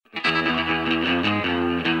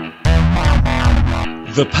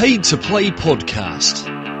The Paid to Play Podcast.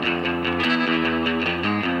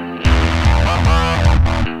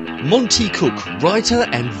 Monte Cook, writer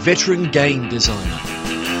and veteran game designer.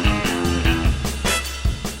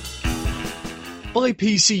 By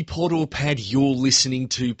PC Pod or Pad, you're listening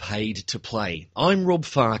to Paid to Play. I'm Rob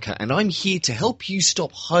Farker, and I'm here to help you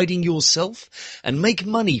stop hiding yourself and make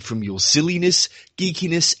money from your silliness,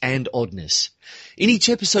 geekiness, and oddness. In each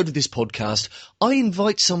episode of this podcast, I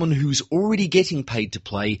invite someone who's already getting paid to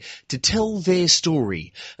play to tell their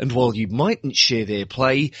story, and while you mightn't share their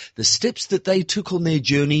play, the steps that they took on their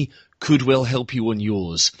journey could well help you on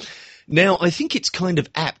yours. Now, I think it's kind of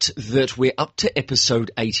apt that we're up to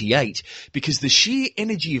episode 88, because the sheer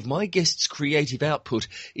energy of my guests' creative output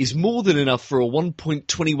is more than enough for a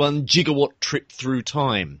 1.21 gigawatt trip through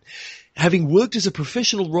time. Having worked as a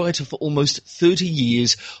professional writer for almost 30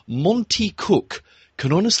 years, Monte Cook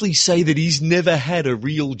can honestly say that he's never had a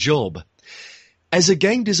real job. As a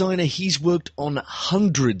game designer, he's worked on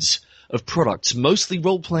hundreds of products, mostly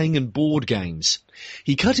role-playing and board games.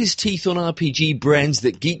 He cut his teeth on RPG brands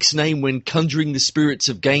that geeks name when conjuring the spirits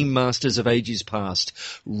of game masters of ages past,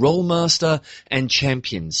 Rolemaster and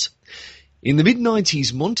Champions. In the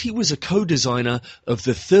mid-90s, Monty was a co-designer of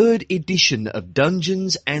the third edition of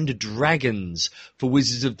Dungeons and Dragons for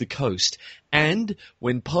Wizards of the Coast, and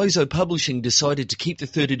when Paizo Publishing decided to keep the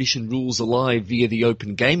third edition rules alive via the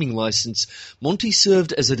Open Gaming license, Monty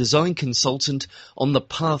served as a design consultant on the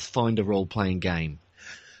Pathfinder role-playing game.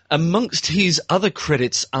 Amongst his other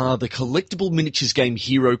credits are the collectible miniatures game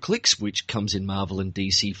HeroClix, which comes in Marvel and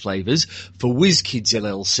DC flavours, for WizKids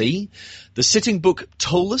LLC, the setting book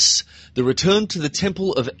Ptolus, the Return to the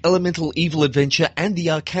Temple of Elemental Evil Adventure, and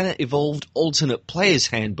the Arcana Evolved Alternate Player's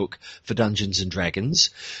Handbook for Dungeons and Dragons,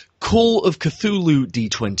 Call of Cthulhu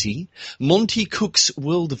D20, Monte Cook's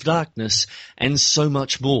World of Darkness, and so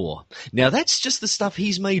much more. Now that's just the stuff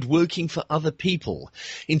he's made working for other people.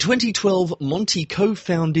 In 2012, Monty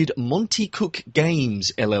co-founded Monte Cook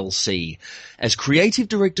Games LLC. As creative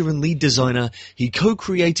director and lead designer, he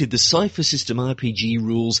co-created the Cypher System RPG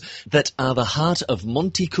rules that are the heart of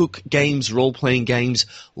Monte Cook Games role-playing games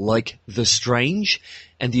like The Strange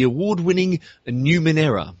and the award-winning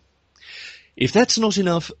Numenera. If that's not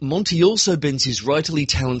enough, Monty also bends his writerly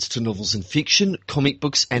talents to novels and fiction, comic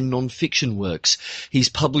books and non-fiction works. He's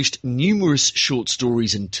published numerous short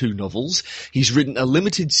stories and 2 novels. He's written a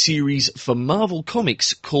limited series for Marvel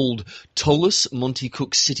Comics called Ptolus, Monte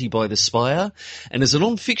Cook's City by the Spire. And as a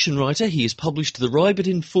non-fiction writer, he has published the wry but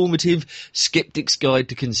informative Skeptic's Guide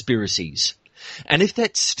to Conspiracies. And if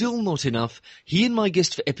that's still not enough, he and my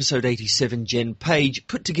guest for episode 87, Jen Page,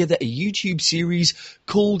 put together a YouTube series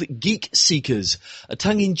called Geek Seekers, a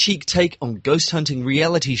tongue-in-cheek take on ghost hunting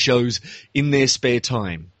reality shows in their spare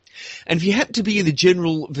time. And if you happen to be in the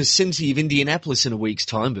general vicinity of Indianapolis in a week's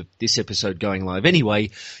time, but this episode going live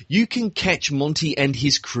anyway, you can catch Monty and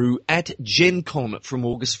his crew at Gen Con from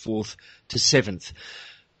August 4th to 7th.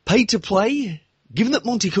 Paid to play? Given that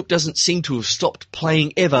Monte Cook doesn't seem to have stopped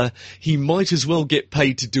playing ever, he might as well get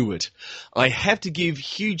paid to do it. I have to give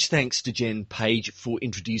huge thanks to Jen Page for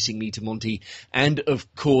introducing me to Monty, and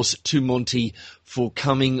of course to Monty for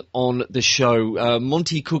coming on the show.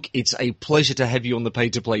 Monte Cook, it's a pleasure to have you on the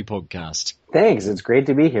Paid to Play podcast. Thanks, it's great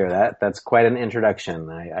to be here. That's quite an introduction.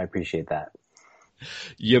 I appreciate that.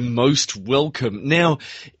 You're most welcome. Now,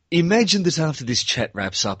 imagine that after this chat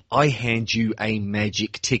wraps up, I hand you a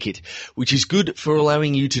magic ticket, which is good for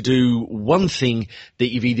allowing you to do one thing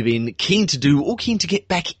that you've either been keen to do or keen to get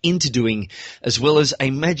back into doing, as well as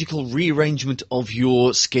a magical rearrangement of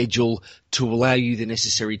your schedule to allow you the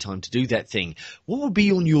necessary time to do that thing. What would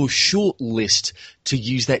be on your short list to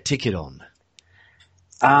use that ticket on?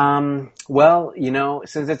 Well,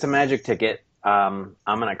 since it's a magic ticket, I'm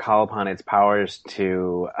going to call upon its powers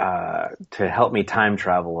to help me time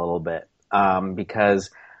travel a little bit,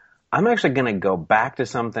 because I'm actually going to go back to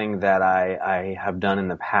something that I have done in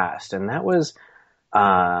the past. And that was, in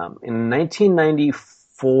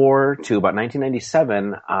 1994 to about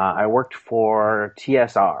 1997, I worked for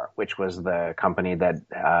TSR, which was the company that,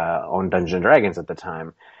 owned Dungeons and Dragons at the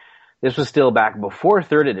time. This was still back before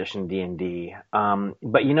 3rd edition D&D. But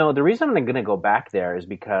the reason I'm going to go back there is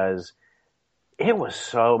because it was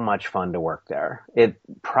so much fun to work there. It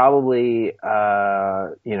probably,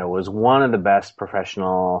 was one of the best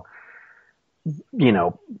professional,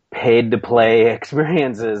 paid to play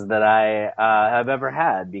experiences that I have ever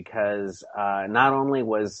had, because not only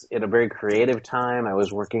was it a very creative time, I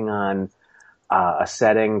was working on a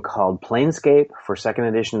setting called Planescape for 2nd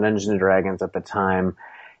edition Dungeons and Dragons at the time.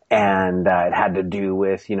 And it had to do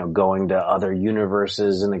with, going to other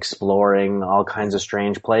universes and exploring all kinds of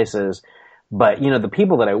strange places. But, the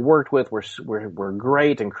people that I worked with were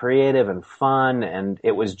great and creative and fun. And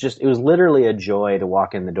it was literally a joy to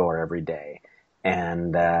walk in the door every day.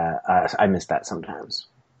 And, I miss that sometimes.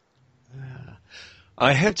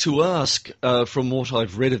 I had to ask, from what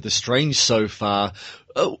I've read of The Strange so far,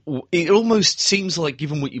 it almost seems like,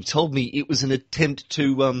 given what you've told me, it was an attempt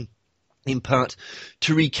to, in part,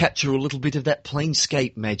 to recapture a little bit of that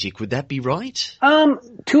Planescape magic. Would that be right?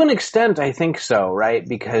 To an extent, I think so, right?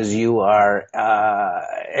 Because you are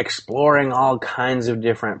exploring all kinds of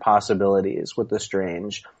different possibilities with The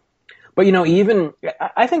Strange. But,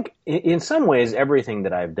 I think in some ways, everything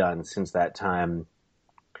that I've done since that time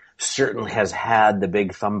certainly has had the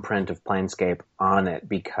big thumbprint of Planescape on it,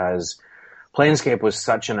 because Planescape was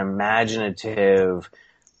such an imaginative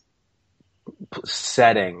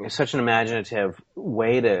setting, such an imaginative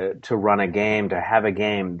way to run a game, to have a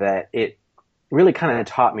game, that it really kind of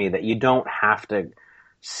taught me that you don't have to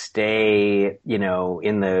stay,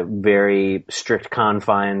 in the very strict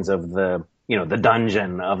confines of the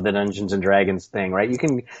dungeon of the Dungeons and Dragons thing, right? You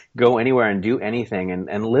can go anywhere and do anything,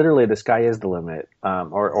 and literally the sky is the limit,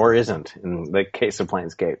 or isn't in the case of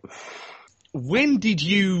Planescape. When did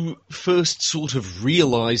you first sort of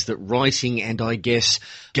realize that writing and, I guess,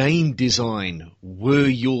 game design were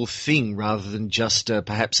your thing rather than just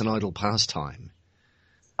perhaps an idle pastime?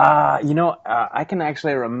 I can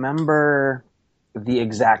actually remember the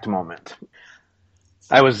exact moment.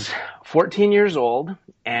 I was 14 years old,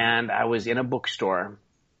 and I was in a bookstore,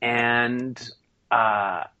 and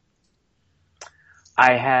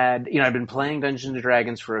I'd been playing Dungeons and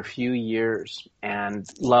Dragons for a few years and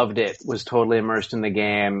loved it, was totally immersed in the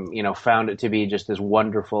game, found it to be just this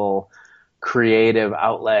wonderful creative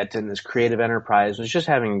outlet and this creative enterprise, was just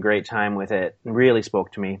having a great time with it, and really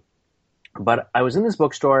spoke to me. But I was in this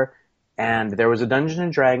bookstore, and there was a Dungeons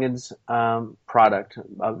and Dragons product,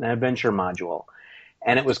 an adventure module,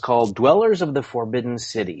 and it was called Dwellers of the Forbidden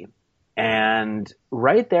City. And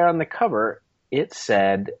right there on the cover, it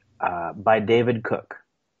said, by David Cook.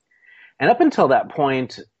 And up until that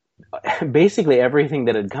point, basically everything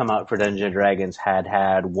that had come out for Dungeons and Dragons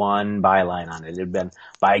had one byline on it. It had been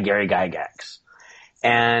by Gary Gygax.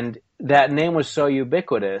 And that name was so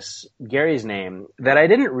ubiquitous, Gary's name, that I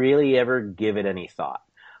didn't really ever give it any thought.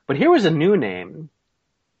 But here was a new name,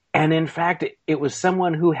 and in fact, it was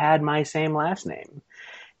someone who had my same last name.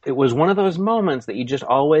 It was one of those moments that you just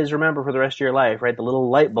always remember for the rest of your life, right? The little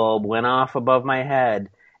light bulb went off above my head,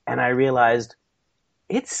 and I realized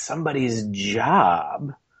it's somebody's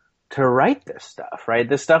job to write this stuff, right?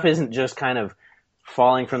 This stuff isn't just kind of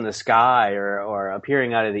falling from the sky or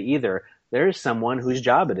appearing out of the ether. There's someone whose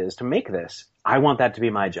job it is to make this. I want that to be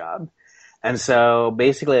my job. And so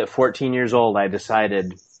basically at 14 years old, I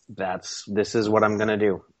decided this is what I'm going to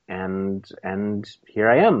do. And here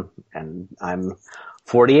I am. And I'm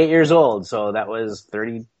 48 years old. So that was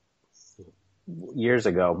 30 years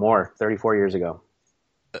ago, 34 years ago.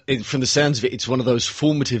 From the sounds of it, it's one of those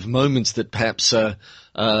formative moments that perhaps a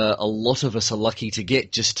lot of us are lucky to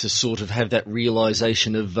get, just to sort of have that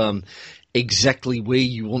realization of exactly where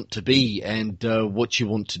you want to be and what you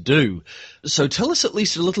want to do. So tell us at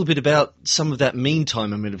least a little bit about some of that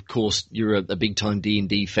meantime. I mean, of course, you're a big-time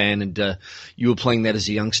D&D fan, and you were playing that as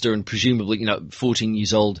a youngster, and presumably, 14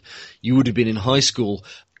 years old, you would have been in high school.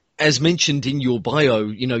 As mentioned in your bio,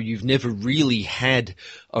 you've never really had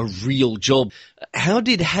a real job. How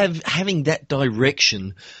did having that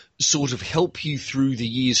direction sort of help you through the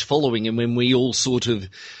years following, and when we all sort of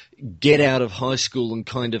get out of high school and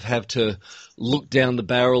kind of have to look down the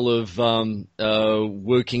barrel of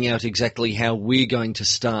working out exactly how we're going to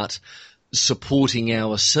start supporting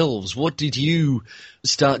ourselves? What did you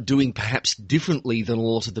start doing perhaps differently than a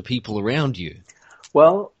lot of the people around you?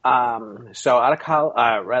 Well, so out of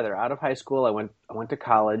high school, I went to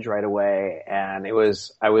college right away, and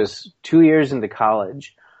I was 2 years into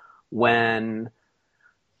college when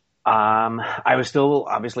I was still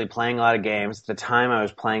obviously playing a lot of games. At the time, I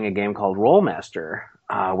was playing a game called Rolemaster,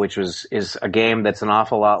 which is a game that's an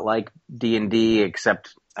awful lot like D&D,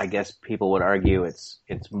 except I guess people would argue it's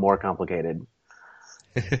more complicated.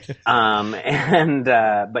 But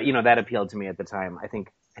that appealed to me at the time. I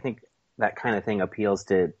think that kind of thing appeals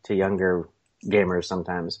to younger gamers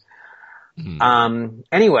sometimes. Mm-hmm.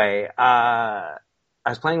 Anyway, I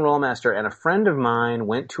was playing Rolemaster, and a friend of mine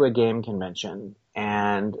went to a game convention,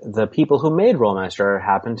 and the people who made Rolemaster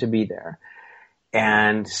happened to be there.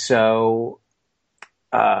 And so,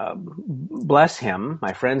 bless him,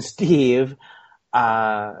 my friend Steve,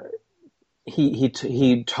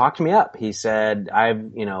 he talked me up. He said,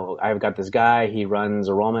 I've got this guy, he runs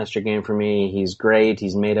a Rolemaster game for me. He's great.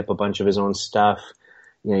 He's made up a bunch of his own stuff.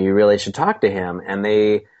 you really should talk to him. And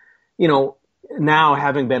they, you know, now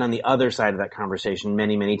having been on the other side of that conversation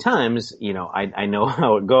many, many times, I know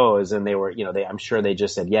how it goes. And they were, I'm sure they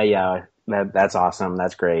just said, yeah, that's awesome.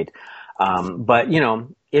 That's great. But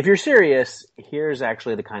if you're serious, here's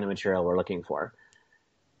actually the kind of material we're looking for.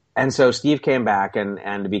 And so Steve came back,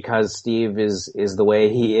 and because Steve is the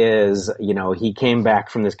way he is, he came back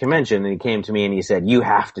from this convention and he came to me and he said, "You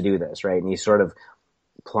have to do this," right? And he sort of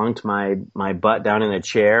plunked my butt down in a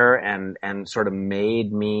chair and sort of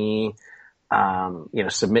made me,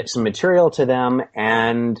 submit some material to them.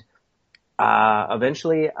 And,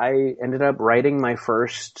 eventually I ended up writing my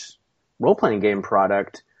first role-playing game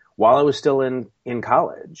product while I was still in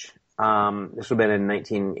college. This would have been in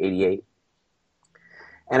 1988.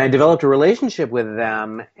 And I developed a relationship with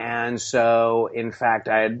them. And so, in fact,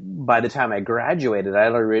 by the time I graduated, I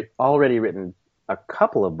had already written a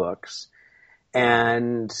couple of books,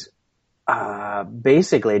 and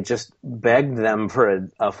basically just begged them for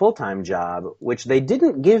a full-time job, which they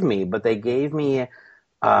didn't give me, but they gave me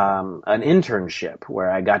an internship where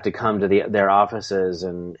I got to come to their offices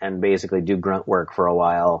and basically do grunt work for a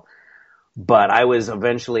while. But I was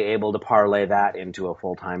eventually able to parlay that into a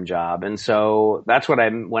full-time job. And so that's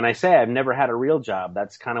when I say I've never had a real job,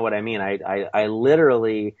 that's kind of what I mean. I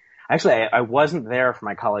literally, actually, I wasn't there for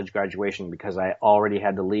my college graduation because I already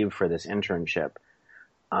had to leave for this internship.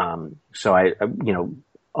 So I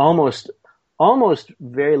almost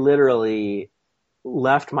very literally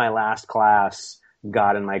left my last class,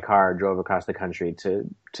 got in my car, drove across the country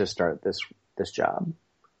to start this job.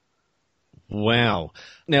 Wow.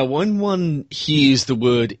 Now, when one hears the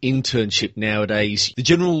word internship nowadays, the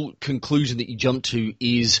general conclusion that you jump to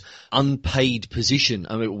is unpaid position.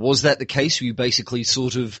 I mean, was that the case? Were you basically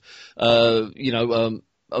sort of,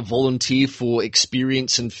 a volunteer for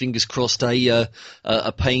experience and fingers crossed a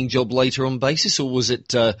paying job later on basis, or was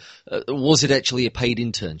it actually a paid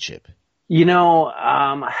internship?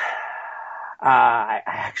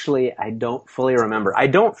 I don't fully remember. I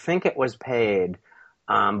don't think it was paid.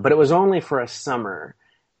 But it was only for a summer,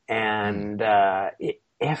 and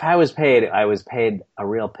if I was paid a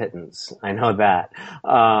real pittance. I know that.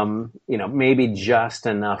 Maybe just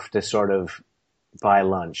enough to sort of buy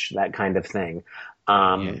lunch, that kind of thing.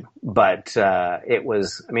 But it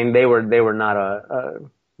was. I mean, they were not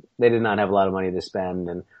they did not have a lot of money to spend,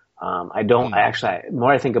 and the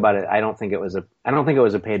more I think about it, I don't think it was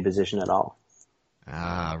a paid position at all.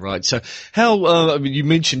 Ah, right. So how, you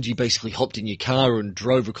mentioned you basically hopped in your car and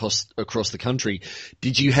drove across the country.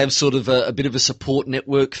 Did you have sort of a bit of a support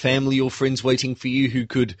network, family or friends waiting for you who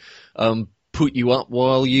could put you up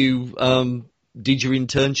while you did your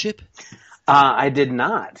internship? I did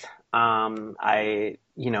not. I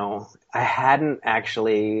hadn't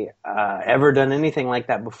actually ever done anything like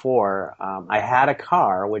that before. I had a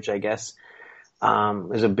car, which I guess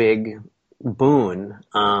is a big boon.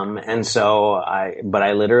 And so I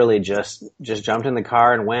literally just jumped in the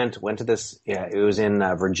car and went to this, it was in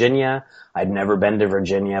Virginia. I'd never been to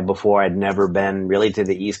Virginia before. I'd never been really to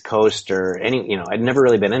the East Coast or I'd never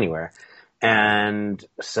really been anywhere. And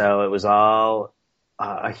so it was all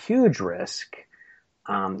a huge risk.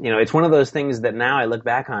 It's one of those things that now I look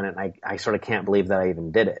back on it and I sort of can't believe that I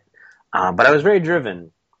even did it. But I was very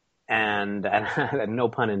driven and no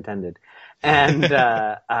pun intended. And,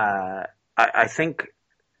 I think,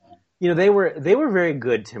 they were very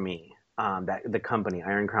good to me. The company,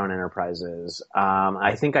 Iron Crown Enterprises.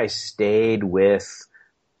 I think I stayed with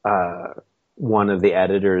one of the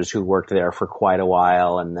editors who worked there for quite a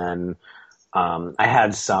while, and then I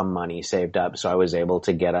had some money saved up, so I was able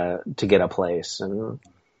to get a place, and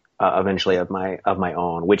eventually of my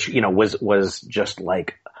own, which was just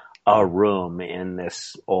like a room in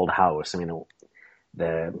this old house. I mean,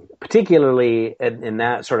 particularly in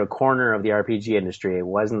that sort of corner of the RPG industry, there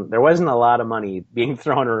wasn't a lot of money being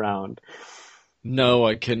thrown around. No,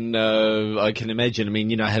 I can imagine. I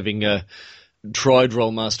mean, having tried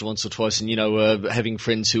Rolemaster once or twice, and having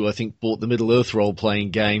friends who I think bought the Middle-earth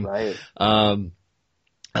role-playing game. Right.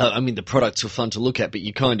 I mean, the products were fun to look at, but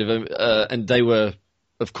you kind of and they were,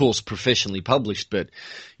 of course, professionally published, but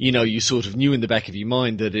you sort of knew in the back of your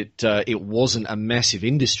mind that it wasn't a massive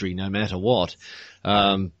industry, no matter what.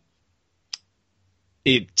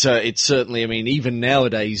 It certainly, I mean, even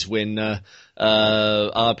nowadays when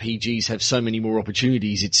RPGs have so many more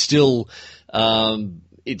opportunities, it's still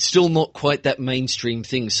not quite that mainstream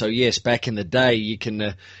thing. So yes, back in the day, you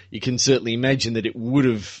can certainly imagine that it would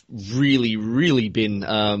have really, really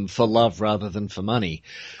been for love rather than for money.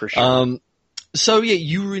 For sure. So yeah,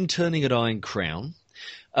 you were interning at Iron Crown.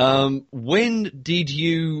 When did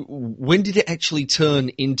it actually turn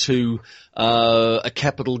into a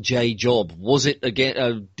capital J job? Was it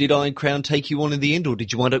again? Did Iron Crown take you on in the end, or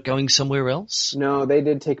did you wind up going somewhere else? No, they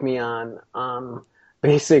did take me on.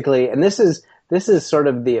 Basically, and this is sort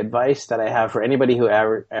of the advice that I have for anybody who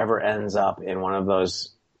ever ends up in one of those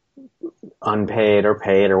unpaid or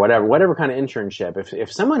paid or whatever kind of internship.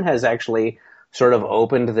 If someone has actually sort of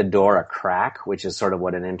opened the door a crack, which is sort of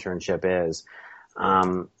what an internship is,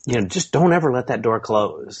 just don't ever let that door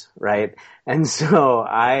close, right? And so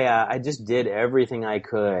I just did everything I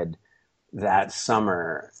could that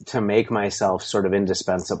summer to make myself sort of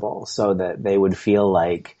indispensable so that they would feel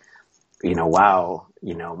like, wow,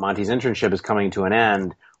 Monty's internship is coming to an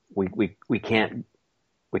end. We can't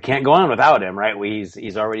go on without him, right?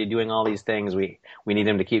 He's already doing all these things. We need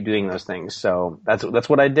him to keep doing those things. So that's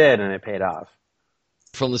what I did, and it paid off.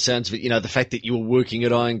 From the sounds of it, the fact that you were working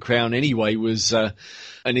at Iron Crown anyway was an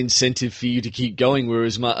incentive for you to keep going.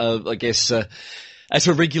 Whereas, I guess, as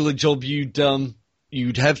a regular job, you'd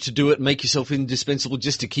have to do it and make yourself indispensable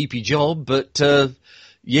just to keep your job. But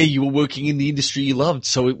you were working in the industry you loved,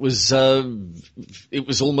 so it was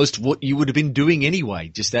almost what you would have been doing anyway,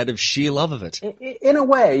 just out of sheer love of it. In a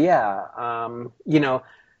way, yeah.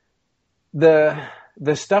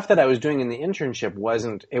 The stuff that I was doing in the internship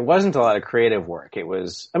wasn't a lot of creative work. There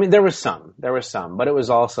was some, but it was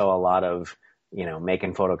also a lot of,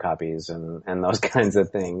 making photocopies and those kinds of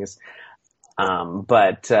things.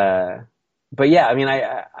 But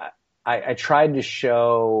yeah, I tried to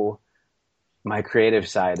show my creative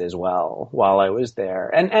side as well while I was there.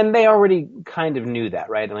 And they already kind of knew that,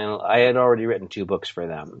 right? I had already written 2 books for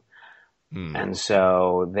them. And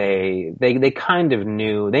so they kind of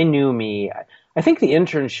knew me. I think the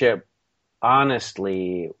internship,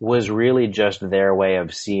 honestly, was really just their way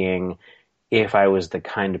of seeing if I was the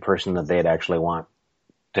kind of person that they'd actually want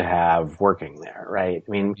to have working there, right?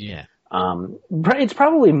 Yeah. It's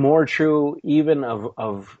probably more true even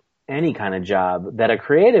of any kind of job, that a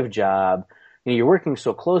creative job, you're working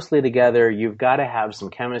so closely together, you've got to have some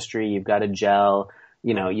chemistry, you've got to gel,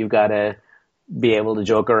 you've got to be able to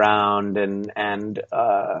joke around and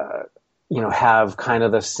have kind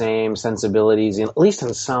of the same sensibilities, at least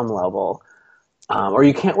on some level, or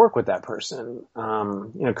you can't work with that person.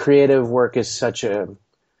 Creative work is such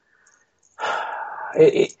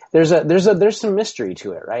there's some mystery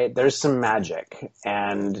to it, right? There's some magic,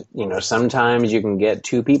 and sometimes you can get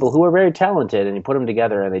 2 people who are very talented and you put them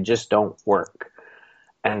together and they just don't work.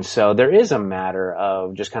 And so there is a matter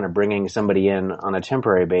of just kind of bringing somebody in on a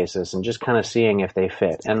temporary basis and just kind of seeing if they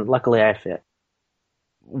fit. And luckily I fit.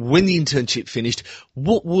 When the internship finished,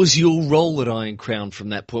 what was your role at Iron Crown from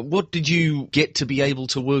that point? What did you get to be able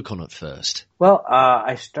to work on at first? Well,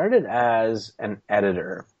 I started as an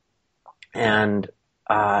editor. And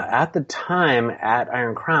at the time at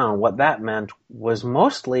Iron Crown, what that meant was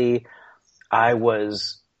mostly I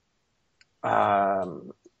was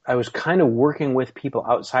kind of working with people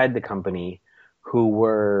outside the company who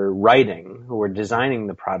were designing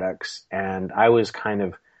the products, and I was kind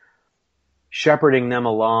of shepherding them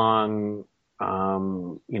along,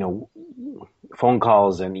 phone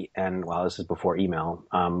calls and well, this is before email,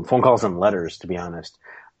 phone calls and letters, to be honest.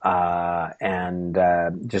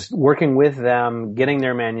 Just working with them, getting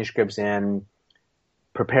their manuscripts in,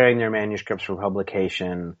 preparing their manuscripts for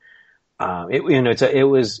publication.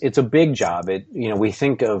 It's a big job. We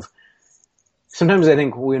think of, sometimes I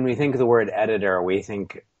think when we think of the word editor, we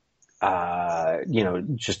think,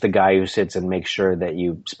 just the guy who sits and makes sure that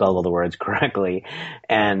you spell all the words correctly.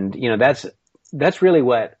 And, that's really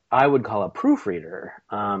what I would call a proofreader.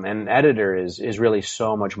 An editor is really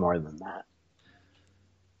so much more than that.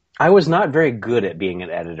 I was not very good at being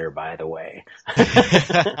an editor, by the way.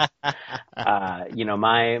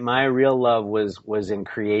 My real love was in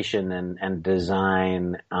creation and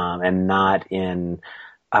design, and not in,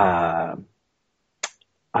 kind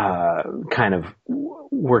of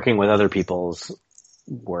working with other people's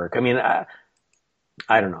work.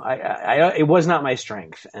 I don't know. It was not my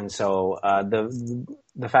strength. And so,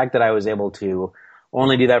 the fact that I was able to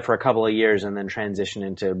only do that for a couple of years and then transition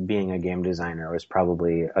into being a game designer was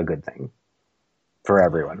probably a good thing for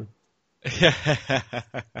everyone.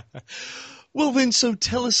 Well then, so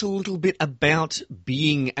tell us a little bit about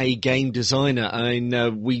being a game designer. In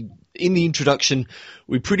the introduction,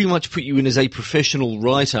 we pretty much put you in as a professional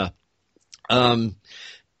writer. And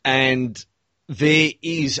there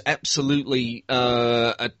is absolutely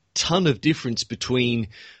a ton of difference between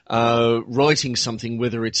writing something,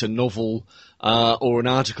 whether it's a novel or an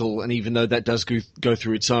article, and even though that does go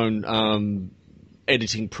through its own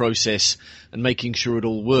editing process and making sure it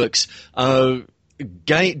all works,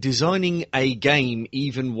 designing a game,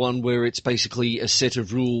 even one where it's basically a set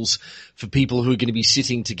of rules for people who are going to be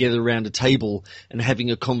sitting together around a table and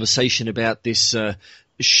having a conversation about this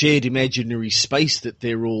shared imaginary space that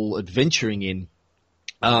they're all adventuring in.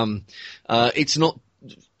 It's not.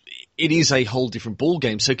 It is a whole different ball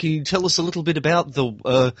game. So, can you tell us a little bit about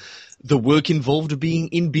the work involved of being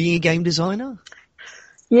a game designer?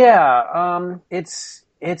 Yeah, it's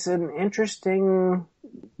an interesting,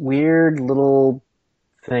 weird little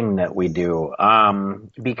thing that we do,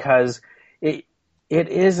 because it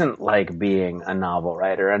isn't like being a novel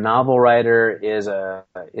writer. A novel writer is a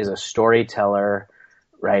storyteller,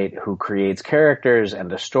 right, who creates characters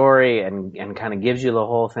and a story and kind of gives you the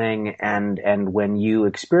whole thing. And when you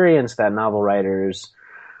experience that novel writer's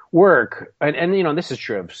work, and you know, this is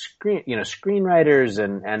true of screenwriters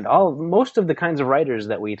and most of the kinds of writers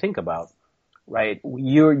that we think about, right?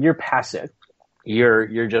 You're passive.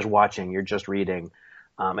 You're just watching, you're just reading.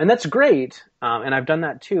 And that's great. And I've done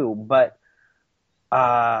that too, but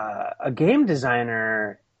a game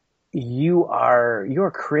designer,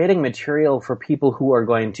 you're creating material for people who are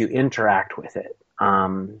going to interact with it.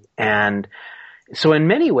 And so in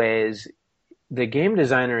many ways, the game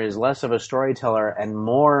designer is less of a storyteller and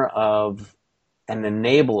more of an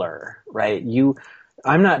enabler, right?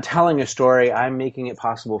 I'm not telling a story, I'm making it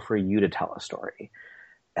possible for you to tell a story.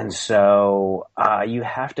 And so you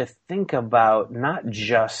have to think about not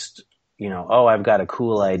just, oh, I've got a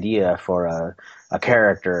cool idea for a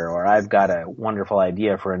character, or I've got a wonderful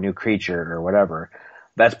idea for a new creature or whatever.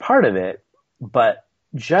 That's part of it, but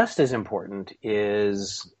just as important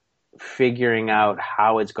is figuring out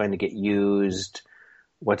how it's going to get used,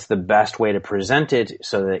 what's the best way to present it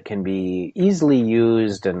so that it can be easily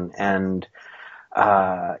used, and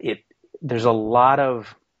there's a lot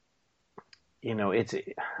of, it's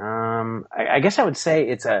I guess I would say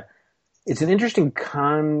it's an interesting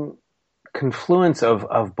confluence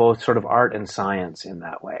of both sort of art and science in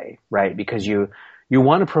that way, right? Because you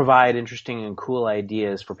want to provide interesting and cool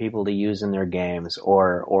ideas for people to use in their games,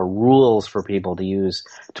 or rules for people to use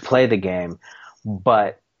to play the game,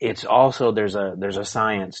 but it's also there's a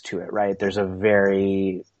science to it, right? There's a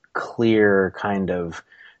very clear kind of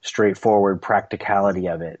straightforward practicality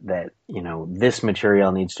of it that, this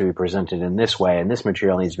material needs to be presented in this way and this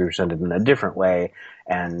material needs to be presented in a different way,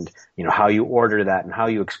 and, how you order that and how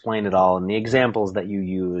you explain it all and the examples that you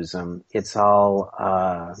use. It's all,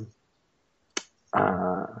 I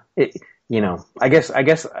guess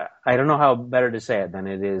I don't know how better to say it than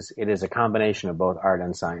it is a combination of both art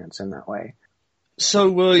and science in that way.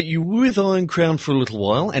 So you were with Iron Crown for a little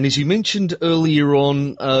while, and as you mentioned earlier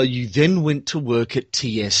on, you then went to work at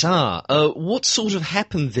TSR. What sort of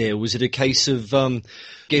happened there? Was it a case of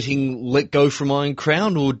getting let go from Iron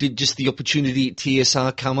Crown, or did just the opportunity at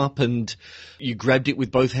TSR come up and you grabbed it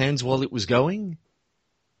with both hands while it was going?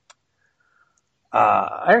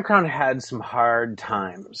 Iron Crown had some hard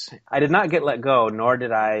times. I did not get let go, nor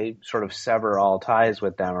did I sort of sever all ties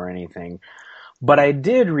with them or anything. But I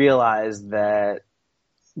did realize that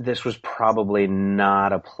this was probably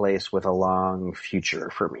not a place with a long future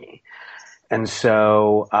for me. And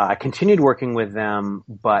so I continued working with them,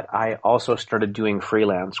 but I also started doing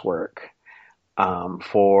freelance work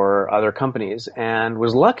for other companies, and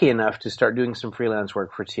was lucky enough to start doing some freelance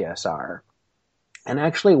work for TSR, and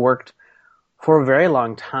actually worked for a very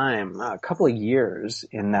long time, a couple of years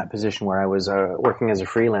in that position where I was working as a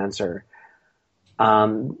freelancer.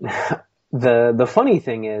 The funny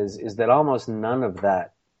thing is that almost none of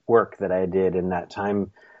that work that I did in that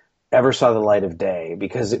time ever saw the light of day,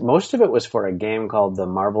 because most of it was for a game called the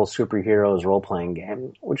Marvel Superheroes role-playing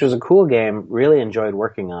game, which was a cool game, really enjoyed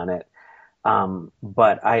working on it.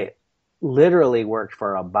 But I literally worked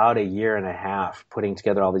for about a year and a half putting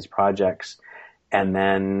together all these projects, and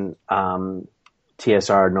then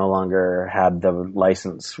TSR no longer had the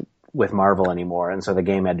license with Marvel anymore, and so the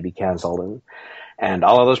game had to be canceled, and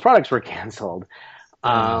all of those products were canceled.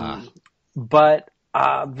 But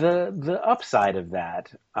the upside of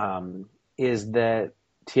that is that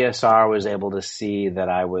TSR was able to see that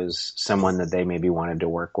I was someone that they maybe wanted to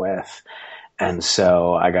work with. And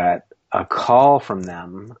so I got a call from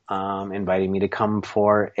them inviting me to come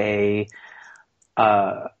for an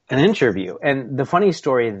interview. And the funny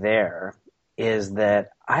story there is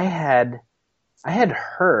that I had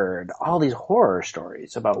heard all these horror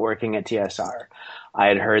stories about working at TSR. I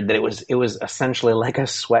had heard that it was essentially like a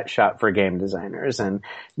sweatshop for game designers, and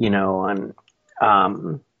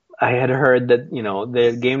I had heard that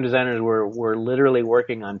the game designers were literally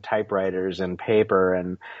working on typewriters and paper,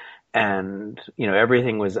 and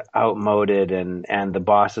everything was outmoded, and the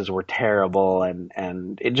bosses were terrible,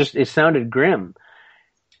 and it sounded grim.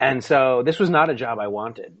 And so this was not a job I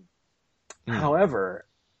wanted. Mm. However,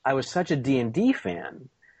 I was such a D&D fan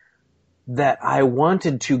that I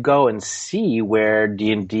wanted to go and see where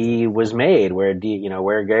D&D was made, where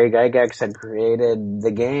where Gary Gygax had created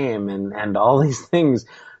the game and all these things.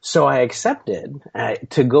 So I accepted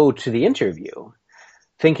to go to the interview,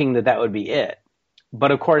 thinking that would be it.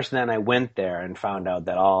 But of course, then I went there and found out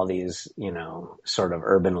that all these, sort of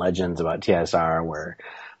urban legends about TSR were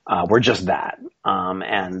just that,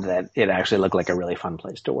 and that it actually looked like a really fun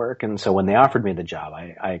place to work. And so when they offered me the job,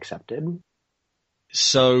 I accepted.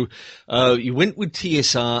 So you went with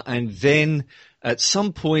TSR, and then at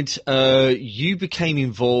some point you became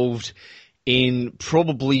involved in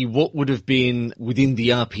probably what would have been, within the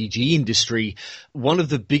RPG industry, one of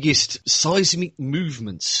the biggest seismic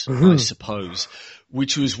movements, I suppose,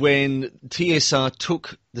 which was when TSR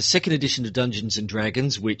took the second edition of Dungeons and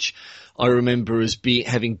Dragons, which I remember as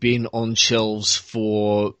having been on shelves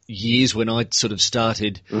for years when I'd sort of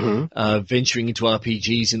started venturing into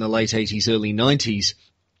RPGs in the late 80s, early 90s,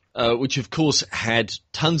 which of course had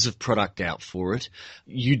tons of product out for it.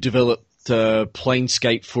 You developed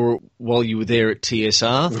Planescape for it while you were there at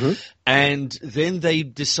TSR, and then they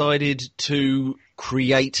decided to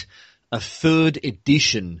create a third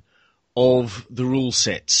edition of the rule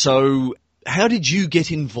set. So how did you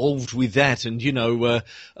get involved with that? And,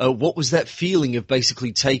 what was that feeling of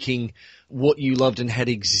basically taking what you loved and had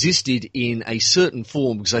existed in a certain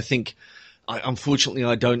form? Because I think, unfortunately,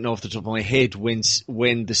 I don't know off the top of my head when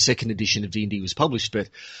the second edition of D&D was published, but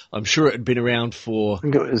I'm sure it had been around for... I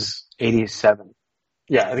think it was 87.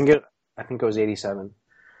 Yeah, I think it was 87.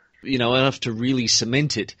 Enough to really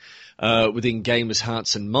cement it within gamers'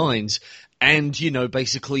 hearts and minds, and,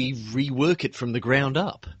 basically rework it from the ground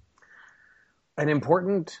up. An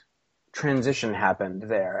important transition happened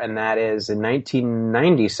there, and that is in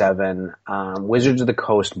 1997, Wizards of the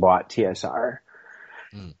Coast bought TSR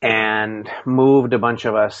and moved a bunch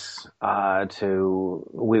of us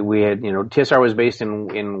we had, TSR was based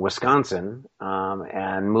in Wisconsin,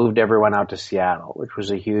 and moved everyone out to Seattle, which was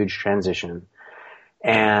a huge transition.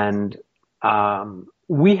 And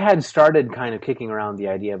we had started kind of kicking around the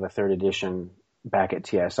idea of a third edition back at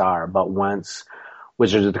TSR, but once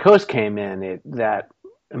Wizards of the Coast came in, that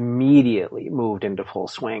immediately moved into full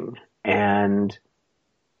swing. And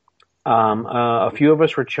a few of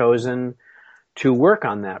us were chosen to work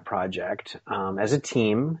on that project as a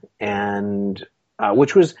team, and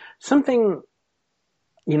which was something,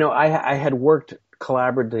 I had worked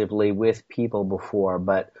collaboratively with people before,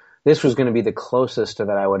 but this was going to be the closest to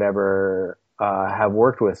that I would ever have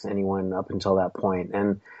worked with anyone up until that point.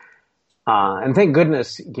 And thank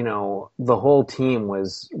goodness, the whole team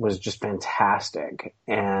was just fantastic.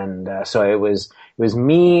 And so it was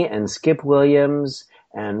me and Skip Williams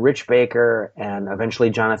and Rich Baker, and eventually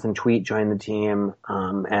Jonathan Tweet joined the team,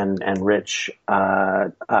 and Rich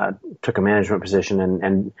took a management position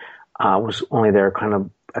and was only there kind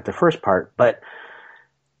of at the first part. But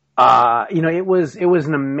it was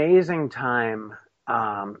an amazing time.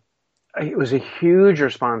 It was a huge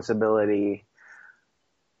responsibility.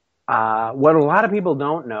 What a lot of people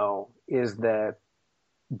don't know is that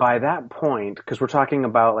by that point, because we're talking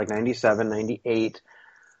about like 97, 98,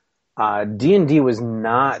 D&D was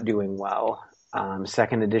not doing well.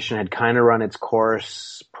 Second edition had kind of run its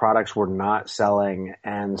course. Products were not selling.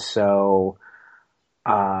 And so,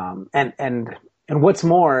 and what's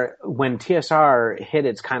more, when TSR hit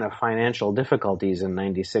its kind of financial difficulties in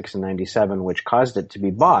 96 and 97, which caused it to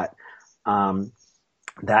be bought,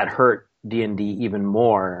 that hurt D&D even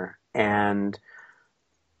more. And,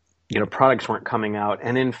 products weren't coming out.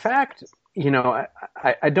 And in fact,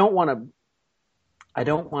 I don't want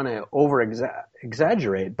to over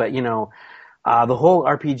exaggerate, but, the whole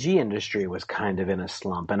RPG industry was kind of in a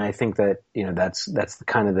slump. And I think that, that's the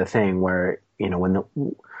kind of the thing where,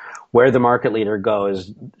 where the market leader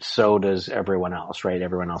goes, so does everyone else, right?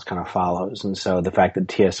 Everyone else kind of follows. And so the fact that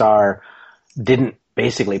TSR didn't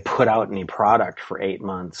basically put out any product for 8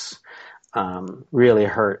 months, really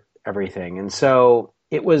hurt everything. And so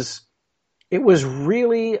it was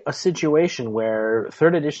really a situation where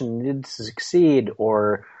third edition needed to succeed,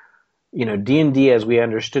 or, D&D as we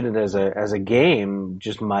understood it as a game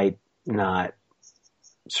just might not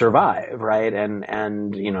survive, right? And I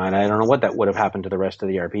don't know what that would have happened to the rest of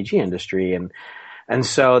the RPG industry. And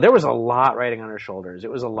so there was a lot riding on our shoulders.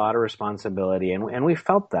 It was a lot of responsibility, and we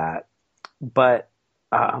felt that. But,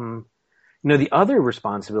 the other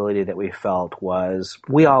responsibility that we felt was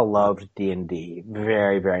we all loved D&D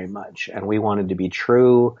very, very much, and we wanted to be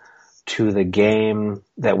true to the game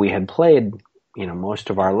that we had played, most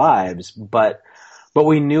of our lives. But but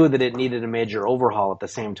we knew that it needed a major overhaul at the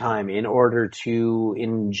same time in order to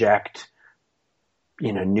inject,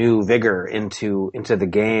 new vigor into the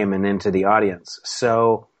game and into the audience.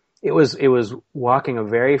 So it was walking a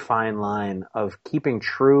very fine line of keeping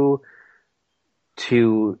true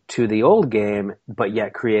to the old game, but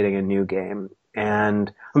yet creating a new game.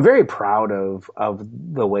 And I'm very proud of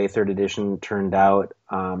the way third edition turned out.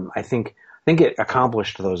 I think it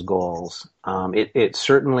accomplished those goals. It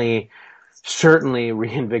certainly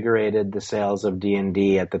reinvigorated the sales of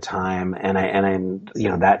D&D at the time, and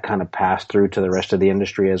that kind of passed through to the rest of the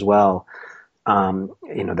industry as well.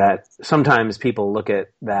 That sometimes people look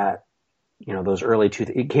at that, those early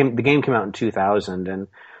the game came out in 2000, and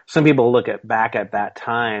some people look back at that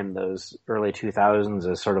time, those early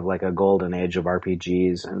 2000s, as sort of like a golden age of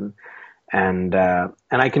RPGs, and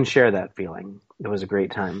I can share that feeling. It was a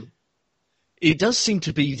great time. It does seem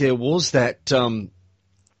to be there was that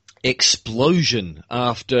explosion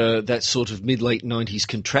after that sort of mid-late 90s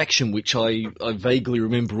contraction, which I vaguely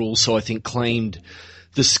remember also, I think, claimed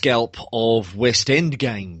the scalp of West End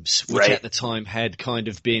games, which at the time had kind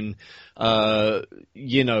of been, one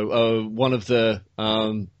of the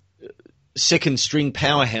second string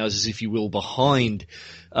powerhouses, if you will, behind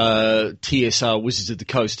TSR Wizards of the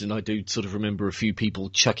Coast. And I do sort of remember a few people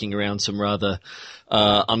chucking around some rather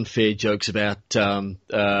unfair jokes about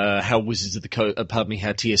how Wizards of the Coast, how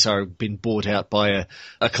TSR had been bought out by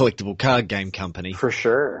a collectible card game company. For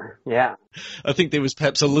sure, yeah. I think there was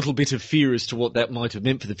perhaps a little bit of fear as to what that might have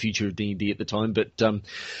meant for the future of D&D at the time. But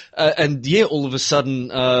all of a sudden,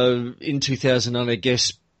 in 2009, I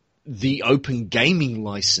guess, the Open Gaming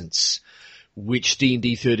license, which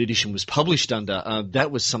D&D 3rd edition was published under,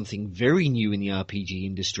 that was something very new in the RPG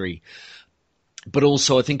industry. But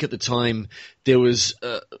also, I think at the time there was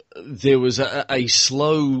a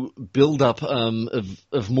slow build-up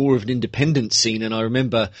of more of an independent scene, and I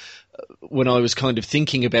remember when I was kind of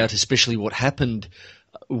thinking about especially what happened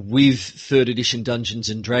with 3rd edition Dungeons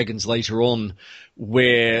and Dragons later on,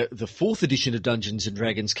 where the 4th edition of Dungeons and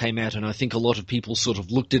Dragons came out, and I think a lot of people sort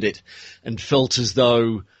of looked at it and felt as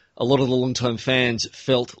though a lot of the long-time fans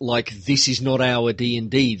felt like this is not our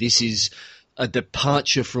D&D. This is a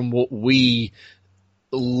departure from what we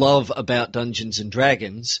love about Dungeons and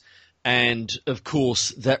Dragons. And, of course,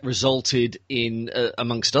 that resulted in,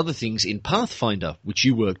 amongst other things, in Pathfinder, which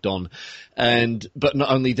you worked on. But not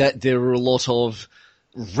only that, there were a lot of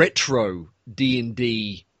retro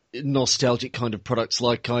D&D nostalgic kind of products,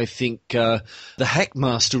 like I think the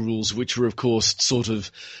Hackmaster rules, which were, of course, sort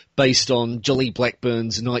of based on Jolly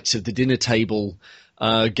Blackburn's Knights of the Dinner Table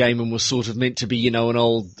game, and was sort of meant to be, an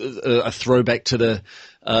old a throwback to the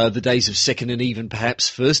days of 2nd and even perhaps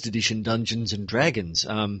 1st edition Dungeons and Dragons.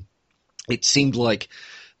 It seemed like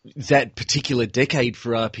that particular decade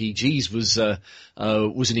for RPGs was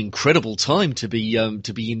an incredible time to be in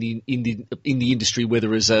the industry,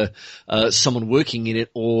 whether as someone working in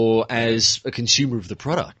it or as a consumer of the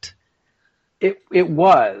product. It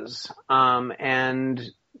was,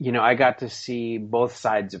 and I got to see both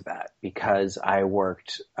sides of that, because I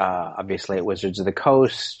worked obviously at Wizards of the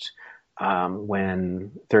Coast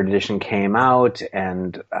when 3rd edition came out,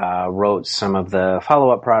 and wrote some of the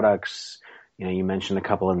follow-up products. You mentioned a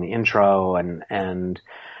couple in the intro, and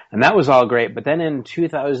that was all great. But then in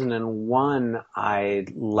 2001, I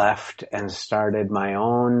left and started my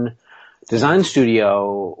own design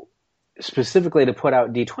studio, specifically to put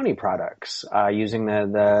out D20 products, using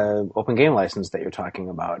the open game license that you're talking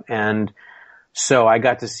about. And so I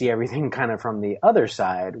got to see everything kind of from the other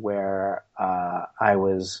side, where I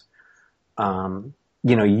was,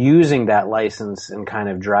 using that license and kind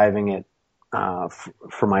of driving it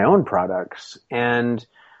for my own products. And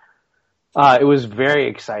it was very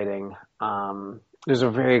exciting. It was a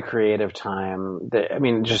very creative time.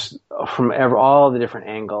 Just from all the different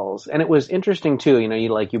angles. And it was interesting too,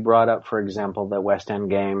 you brought up, for example, the West End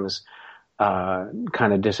games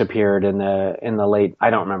kind of disappeared in the late, I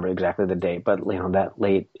don't remember exactly the date, but that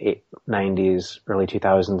late 90s, early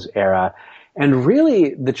 2000s era. And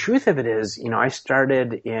really, the truth of it is, I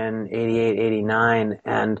started in 88, 89,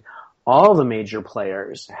 and all the major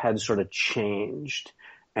players had sort of changed.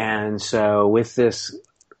 And so with this,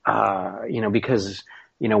 because,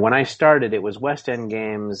 when I started, it was West End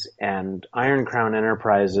Games and Iron Crown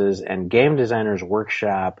Enterprises and Game Designers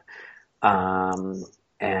Workshop, and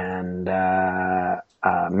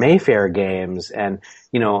Mayfair Games. And,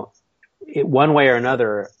 one way or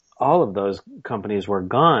another, all of those companies were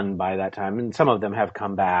gone by that time, and some of them have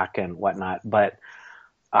come back and whatnot. But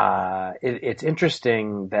it's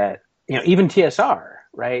interesting that, even TSR,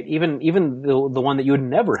 right? Even the one that you would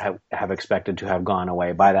never have expected to have gone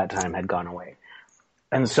away by that time had gone away.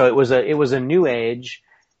 and so it was a new age,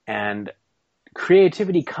 and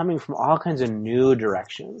creativity coming from all kinds of new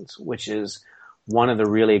directions, which is one of the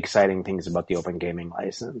really exciting things about the open gaming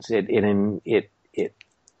license. It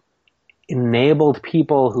enabled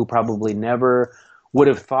people who probably never would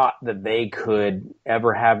have thought that they could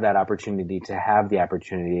ever have that opportunity to have the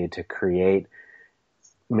opportunity to create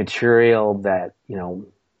material that,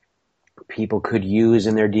 people could use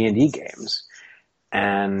in their D&D games.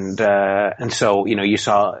 And so, you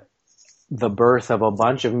saw the birth of a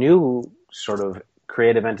bunch of new sort of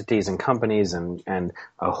creative entities and companies and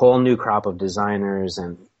a whole new crop of designers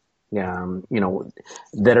and,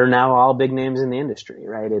 that are now all big names in the industry,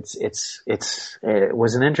 right? It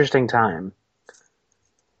was an interesting time.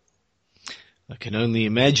 I can only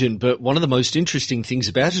imagine, but one of the most interesting things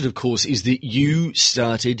about it, of course, is that you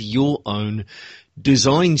started your own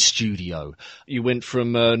design studio. You went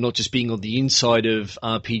from not just being on the inside of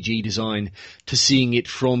RPG design to seeing it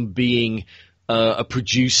from being a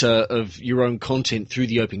producer of your own content through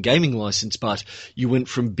the open gaming license, but you went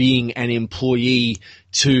from being an employee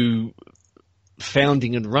to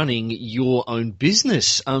founding and running your own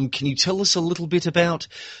business. Can you tell us a little bit about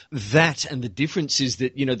that and the differences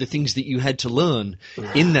that, the things that you had to learn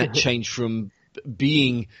in that change from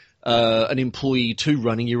being an employee to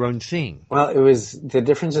running your own thing? Well, the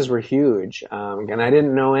differences were huge. And I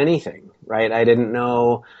didn't know anything, right? I didn't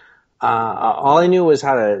know, all I knew was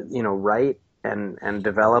how to, write and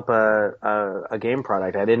develop a game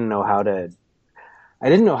product. I didn't know how to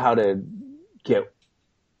get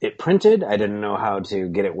it printed. I didn't know how to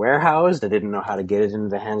get it warehoused. I didn't know how to get it into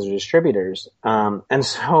the hands of distributors. And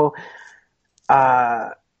so,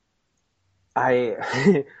 I,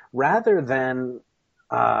 rather than,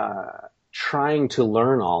 trying to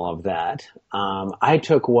learn all of that, I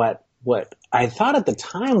took what I thought at the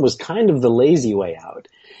time was kind of the lazy way out.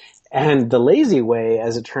 And the lazy way,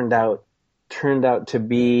 as it turned out to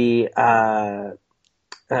be,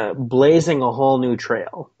 blazing a whole new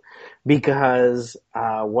trail. Because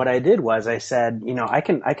what I did was I said, I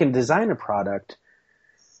can design a product,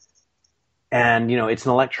 and it's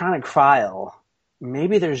an electronic file.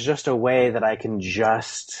 Maybe there's just a way that I can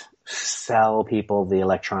just sell people the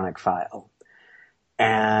electronic file.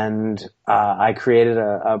 And I created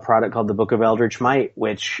a product called the Book of Eldritch Might,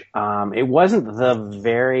 which it wasn't the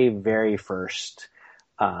very, very first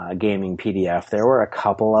gaming PDF. There were a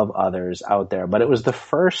couple of others out there, but it was the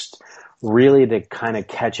first really to kind of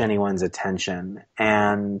catch anyone's attention.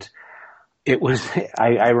 And it was,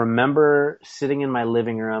 I remember sitting in my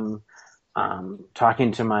living room,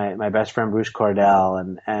 talking to my best friend Bruce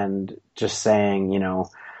Cordell and just saying,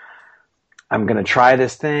 I'm going to try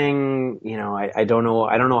this thing. I don't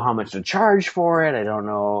know how much to charge for it. I don't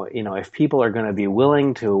know, if people are going to be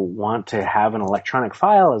willing to want to have an electronic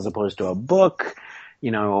file as opposed to a book.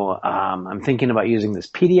 I'm thinking about using this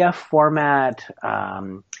PDF format.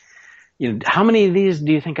 How many of these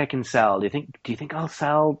do you think I can sell? Do you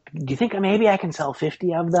think maybe I can sell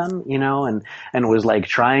 50 of them? And was like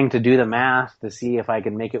trying to do the math to see if I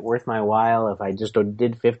could make it worth my while if I just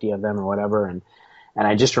did 50 of them or whatever. And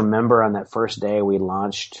I just remember on that first day we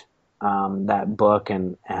launched that book,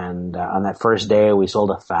 and on that first day we sold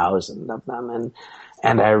 1,000 of them,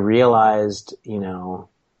 and I realized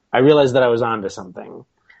that I was onto something,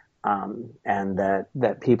 and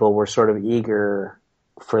that people were sort of eager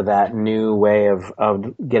for that new way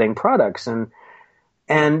of getting products, and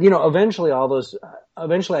eventually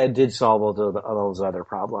I did solve all those other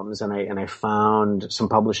problems, and I found some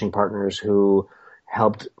publishing partners who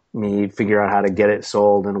helped me figure out how to get it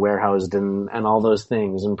sold and warehoused and all those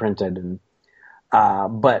things and printed. And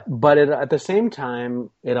but at the same time,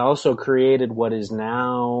 it also created what is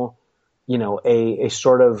now, a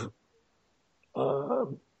sort of,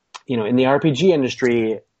 in the RPG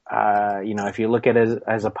industry, if you look at it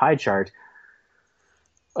as a pie chart,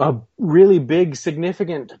 a really big,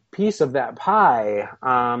 significant piece of that pie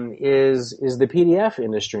is the PDF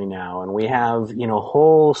industry now, and we have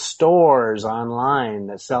whole stores online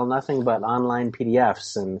that sell nothing but online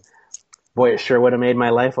PDFs. And boy, it sure would have made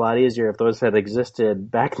my life a lot easier if those had existed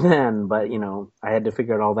back then. But I had to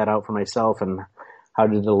figure all that out for myself, and how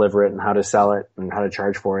to deliver it, and how to sell it, and how to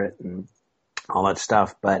charge for it, and all that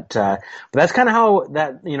stuff. But that's kind of how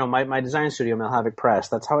that my design studio, Malhavik Press,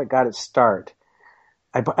 that's how it got its start.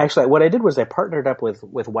 What I did was I partnered up with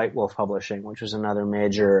White Wolf Publishing, which was another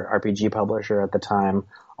major RPG publisher at the time,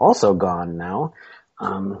 also gone now.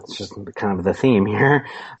 It's just kind of the theme here.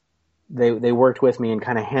 They worked with me and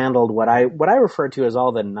kind of handled what I refer to as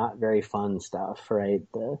all the not very fun stuff, right?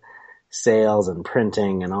 The sales and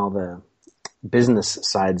printing and all the business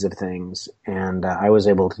sides of things, and I was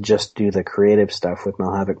able to just do the creative stuff with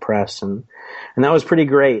Malhavoc Press, and that was pretty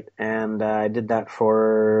great. And I did that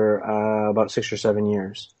for about 6 or 7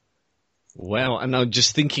 years. Wow, and I'm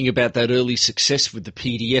just thinking about that early success with the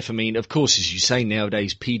PDF. I mean, of course, as you say,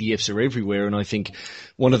 nowadays PDFs are everywhere, and I think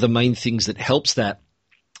one of the main things that helps that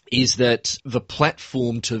is that the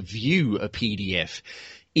platform to view a PDF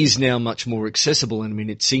is now much more accessible. And I mean,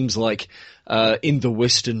 it seems like in the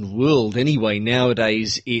Western world anyway,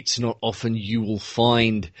 nowadays it's not often you will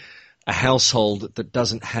find a household that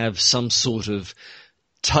doesn't have some sort of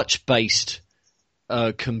touch-based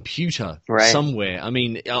computer somewhere. I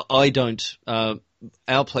mean, I don't,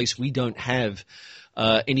 our place, we don't have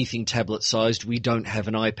anything tablet-sized. We don't have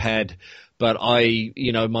an iPad, but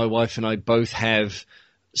my wife and I both have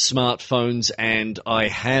smartphones, and I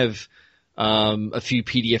have a few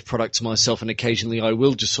PDF products myself, and occasionally I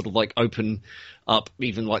will just sort of like open up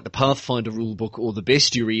even like the Pathfinder rulebook or the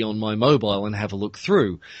bestiary on my mobile and have a look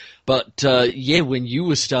through. But when you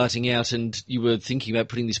were starting out and you were thinking about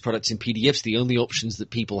putting these products in PDFs, the only options that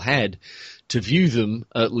people had to view them,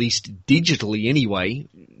 at least digitally anyway,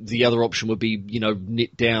 the other option would be,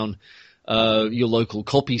 knit down your local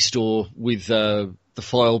copy store with the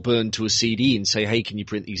file burned to a CD and say, hey, can you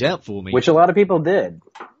print these out for me? Which a lot of people did.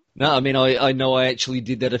 No, I mean, I know I actually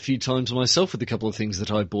did that a few times myself with a couple of things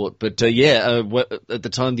that I bought. But, at the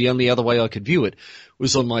time, the only other way I could view it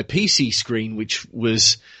was on my PC screen, which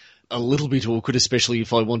was a little bit awkward, especially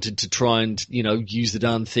if I wanted to try and, use the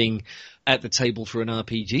darn thing at the table for an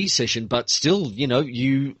RPG session. But still,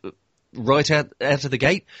 you right out of the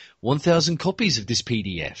gate, 1,000 copies of this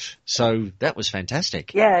PDF. So that was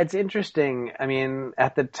fantastic. Yeah, it's interesting. I mean,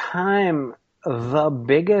 at the time, the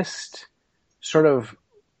biggest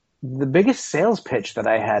sales pitch that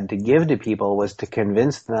I had to give to people was to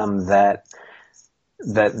convince them that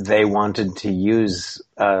they wanted to use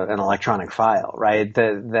an electronic file, right?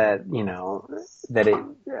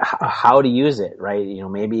 How to use it, right?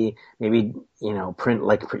 Maybe print,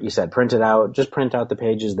 like you said, print it out, just print out the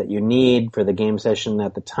pages that you need for the game session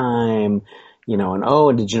at the time,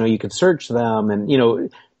 and did you know you could search them,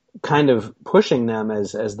 and kind of pushing them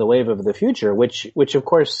as the wave of the future, which of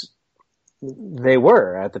course they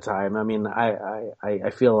were at the time. I mean, I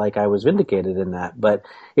feel like I was vindicated in that, but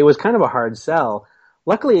it was kind of a hard sell.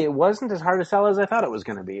 Luckily, it wasn't as hard to sell as I thought it was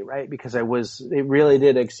going to be, right? Because it really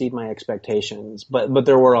did exceed my expectations, but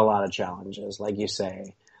there were a lot of challenges, like you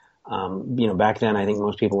say. Back then, I think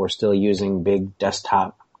most people were still using big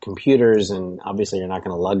desktop computers, and obviously you're not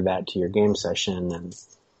going to lug that to your game session. And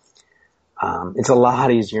it's a lot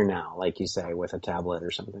easier now, like you say, with a tablet or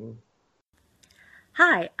something.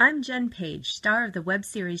 Hi, I'm Jen Page, star of the web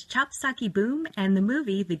series Chopsaki Boom and the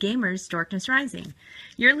movie The Gamers Darkness Rising.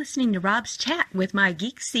 You're listening to Rob's chat with my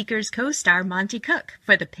Geek Seekers co-star Monte Cook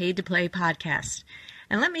for the Paid to Play podcast.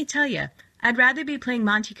 And let me tell you, I'd rather be playing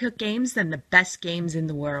Monte Cook games than the best games in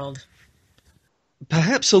the world.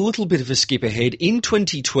 Perhaps a little bit of a skip ahead. In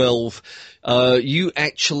 2012, you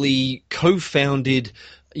actually co-founded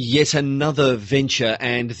yet another venture,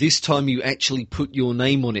 and this time you actually put your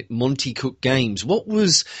name on it, Monte Cook Games. What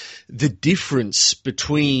was the difference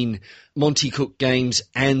between Monte Cook Games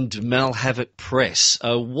and Malhavoc Press?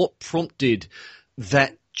 What prompted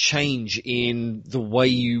that change in the way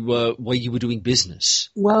you were doing business?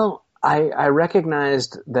 Well, I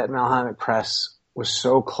recognized that Malhavoc Press was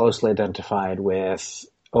so closely identified with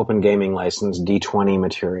open gaming license D20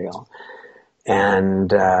 material. And,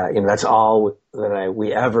 that's all that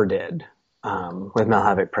we ever did, with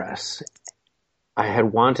Malhavoc Press. I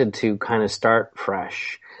had wanted to kind of start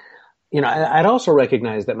fresh. I'd also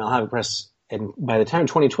recognized that Malhavoc Press, and by the time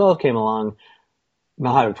 2012 came along,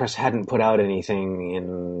 Malhavoc Press hadn't put out anything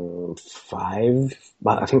in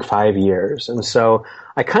 5 years. And so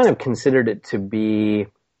I kind of considered it to be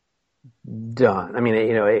done. I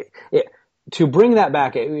mean, to bring that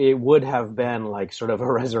back, it would have been like sort of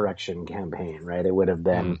a resurrection campaign, right? It would have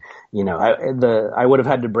been, I would have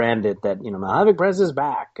had to brand it that, Malhavoc Press is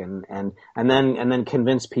back, and then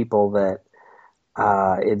convince people that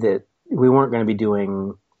that we weren't going to be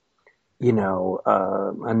doing,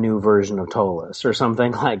 a new version of Tolus or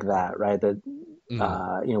something like that, right? That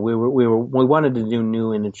we wanted to do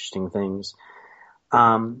new and interesting things,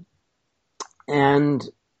 that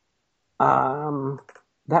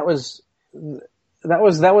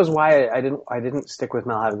was why I didn't stick with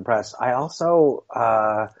Malhavoc Press. I also,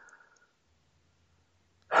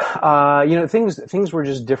 things were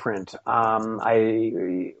just different.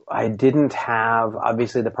 I didn't have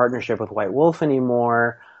obviously the partnership with White Wolf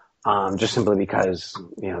anymore, just simply because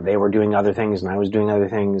they were doing other things and I was doing other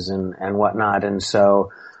things and whatnot, and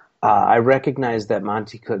so I recognized that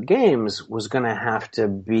Monte Cook Games was going to have to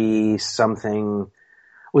be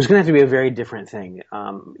a very different thing.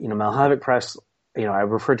 Malhavik Press, I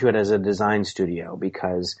refer to it as a design studio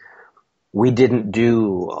because we didn't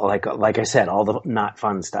do, like I said, all the not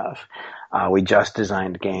fun stuff. We just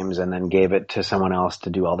designed games and then gave it to someone else to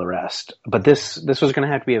do all the rest. But this was going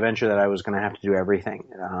to have to be a venture that I was going to have to do everything.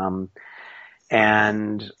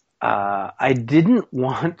 I didn't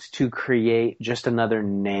want to create just another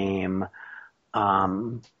name. I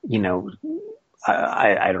don't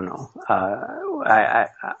know.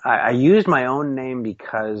 I used my own name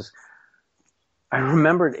because I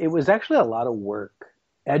remembered it was actually a lot of work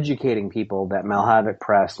educating people that Malhavik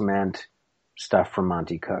Press meant stuff from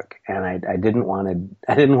Monte Cook, and I didn't want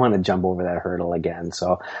to jump over that hurdle again.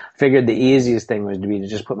 So I figured the easiest thing was to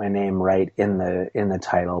just put my name right in the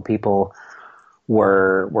title. People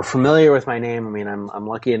were familiar with my name. I mean, I'm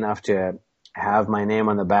lucky enough to have my name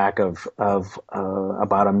on the back of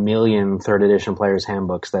about 1 million third edition players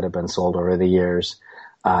handbooks that have been sold over the years.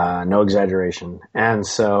 No exaggeration. And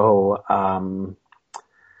so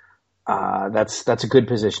that's a good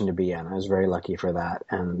position to be in. I was very lucky for that.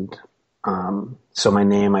 And so my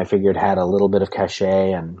name, I figured, had a little bit of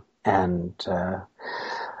cachet, and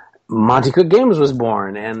Monte Cook Games was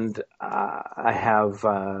born, and I have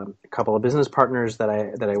a couple of business partners that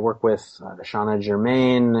I work with, Shauna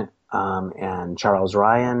Germain and Charles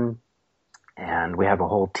Ryan, and we have a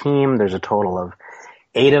whole team. There's a total of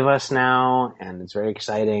 8 of us now, and it's very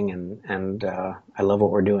exciting, and I love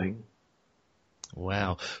what we're doing.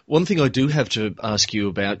 Wow. One thing I do have to ask you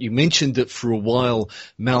about, you mentioned that for a while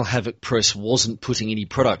Malhavik Press wasn't putting any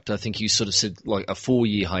product. I think you sort of said like a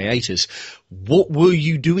 4-year hiatus. What were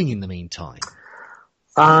you doing in the meantime?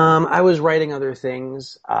 I was writing other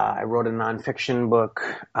things. I wrote a nonfiction book.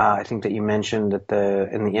 I think that you mentioned in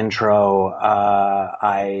the intro.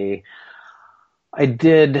 I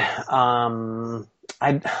did. I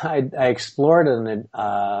explored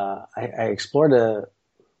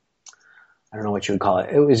I don't know what you would call it.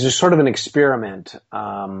 It was just sort of an experiment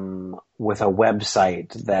with a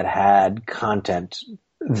website that had content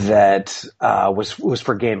that was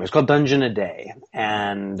for gamers. It was called Dungeon a Day,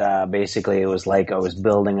 and basically it was like I was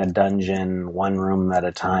building a dungeon 1 room at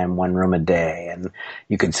a time, 1 room a day, and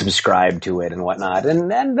you could subscribe to it and whatnot.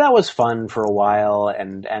 And that was fun for a while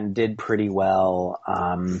and did pretty well.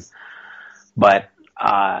 But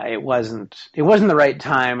it wasn't the right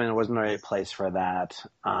time, and it wasn't the right place for that.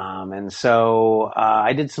 And so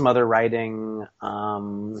I did some other writing,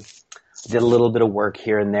 did a little bit of work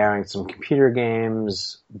here and there on some computer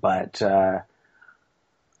games, but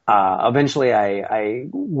eventually I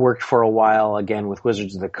worked for a while again with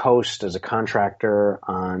Wizards of the Coast as a contractor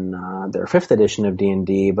on their 5th edition of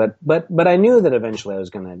D&D, but I knew that eventually I was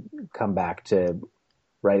going to come back to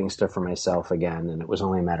writing stuff for myself again, and it was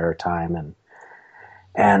only a matter of time.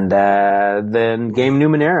 And then game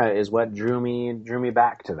Numenera is what drew me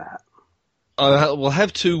back to that. I will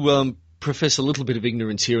have to profess a little bit of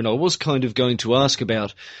ignorance here, and I was kind of going to ask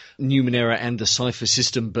about Numenera and the Cypher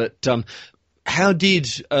System, but how did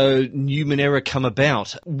Numenera come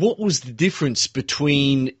about? What was the difference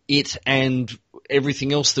between it and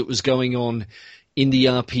everything else that was going on in the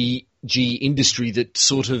RPG industry that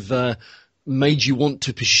sort of made you want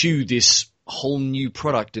to pursue this whole new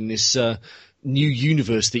product and this new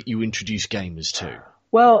universe that you introduce gamers to?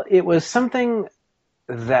 Well, it was something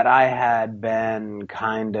that I had been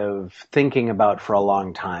kind of thinking about for a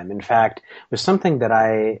long time. In fact, it was something that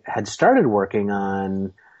I had started working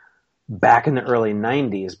on back in the early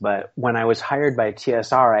 90s, but when I was hired by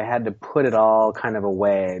TSR, I had to put it all kind of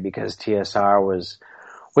away because TSR was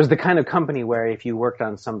the kind of company where if you worked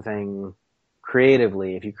on something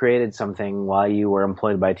creatively, if you created something while you were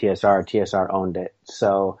employed by TSR owned it.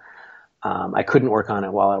 So I couldn't work on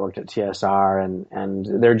it while I worked at TSR, and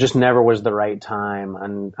there just never was the right time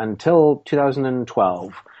until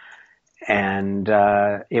 2012. And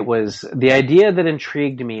it was the idea that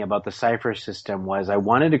intrigued me about the Cypher System was I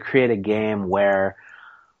wanted to create a game where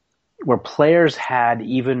players had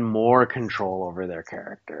even more control over their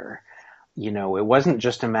character. You know, it wasn't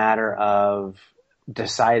just a matter of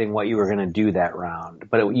deciding what you were going to do that round,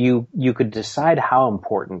 but you could decide how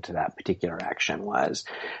important that particular action was.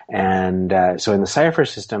 And so in the Cypher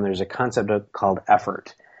System, there's a concept called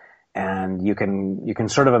effort, and you can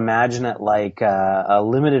sort of imagine it like a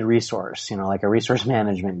limited resource, like a resource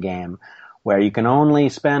management game, where you can only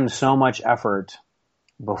spend so much effort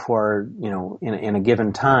before in a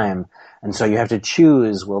given time, and so you have to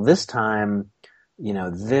choose. Well, this time,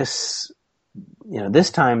 this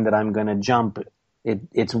time that I'm going to jump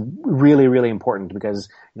It's really, really important because,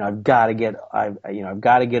 I've got to get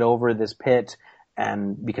over this pit,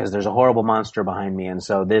 and because there's a horrible monster behind me. And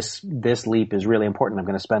so this leap is really important. I'm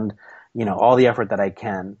going to spend, all the effort that I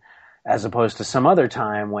can, as opposed to some other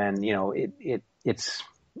time when, it's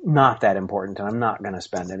not that important and I'm not going to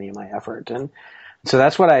spend any of my effort. And so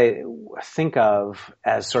that's what I think of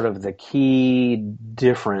as sort of the key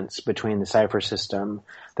difference between the Cypher system.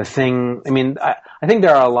 I think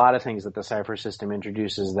there are a lot of things that the Cypher system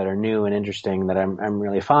introduces that are new and interesting that I'm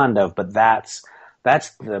really fond of, but that's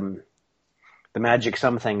the magic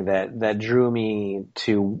something that drew me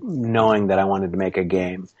to knowing that I wanted to make a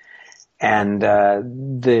game. And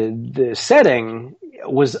the setting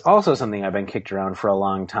was also something I've been kicked around for a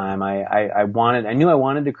long time. I knew I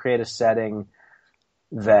wanted to create a setting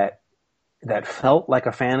that felt like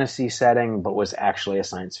a fantasy setting, but was actually a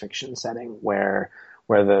science fiction setting where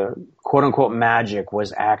the quote unquote magic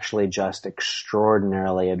was actually just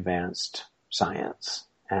extraordinarily advanced science.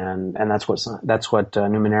 And that's what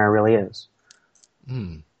Numenera really is.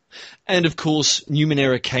 Mm. And of course,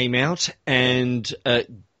 Numenera came out, and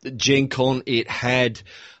Gen Con, it had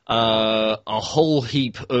a whole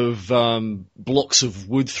heap of blocks of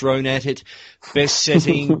wood thrown at it. Best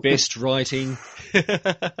setting, best writing.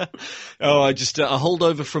 Just a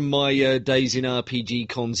holdover from my days in RPG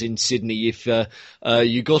cons in Sydney. If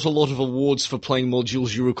you got a lot of awards for playing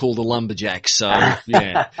modules, you were called a lumberjack. So,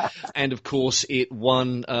 yeah. And of course, it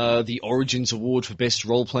won the Origins Award for best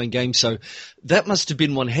role-playing game. So that must have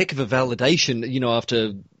been one heck of a validation,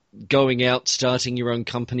 after going out, starting your own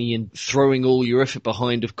company and throwing all your effort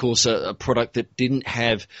behind, of course, a product that didn't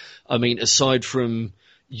have, aside from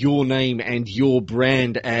your name and your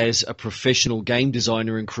brand as a professional game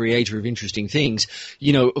designer and creator of interesting things,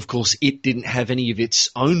 of course, it didn't have any of its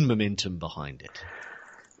own momentum behind it.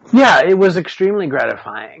 Yeah, it was extremely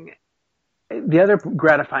gratifying. The other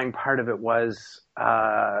gratifying part of it was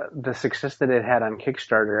the success that it had on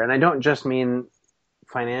Kickstarter. And I don't just mean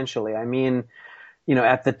financially. I mean,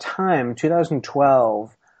 at the time,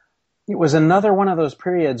 2012, it was another one of those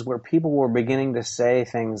periods where people were beginning to say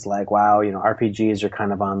things like, wow, RPGs are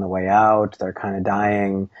kind of on the way out. They're kind of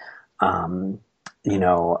dying.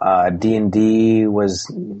 D&D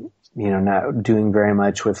was, not doing very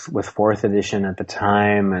much with 4th edition at the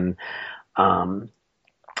time. And,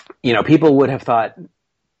 people would have thought,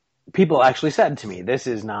 people actually said to me, this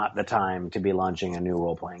is not the time to be launching a new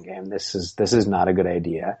role-playing game. This is not a good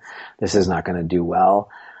idea. This is not going to do well.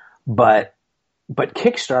 But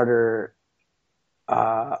Kickstarter,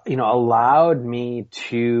 allowed me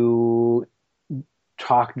to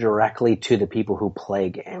talk directly to the people who play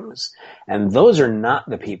games. And those are not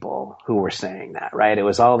the people who were saying that, right? It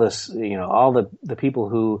was all this, all the people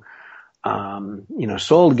who,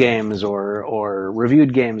 sold games or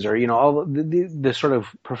reviewed games, or, all the sort of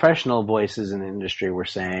professional voices in the industry were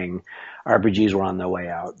saying RPGs were on their way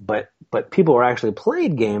out. But people who actually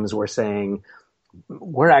played games were saying,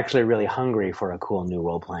 we're actually really hungry for a cool new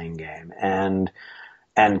role-playing game. And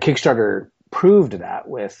Kickstarter proved that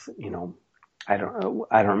with, I don't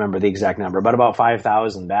remember the exact number, but about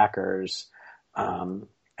 5,000 backers. And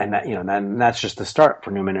that, then that's just the start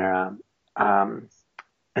for Numenera.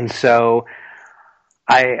 And so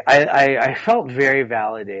I felt very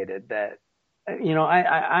validated that,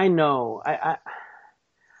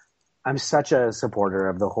 I'm such a supporter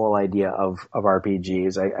of the whole idea of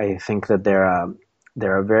RPGs. I think that they're a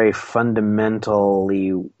very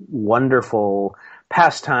fundamentally wonderful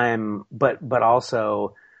pastime, but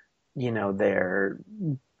also, they're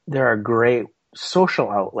a great social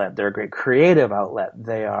outlet. They're a great creative outlet.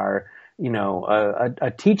 They are,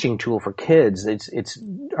 a teaching tool for kids.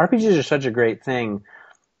 RPGs are such a great thing,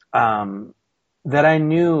 that I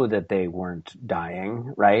knew that they weren't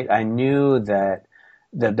dying, right? I knew that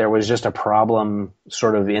there was just a problem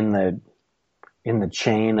sort of in the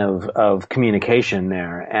chain of communication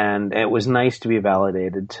there. And it was nice to be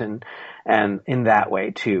validated and in that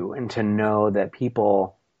way too, and to know that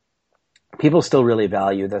people still really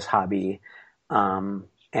value this hobby. And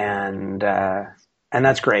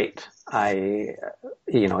that's great.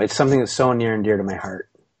 It's something that's so near and dear to my heart.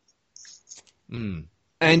 Mm.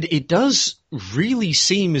 And it does really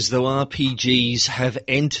seem as though RPGs have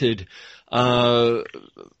entered, for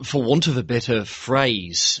want of a better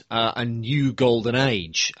phrase, a new golden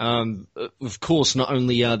age. Of course, not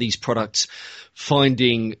only are these products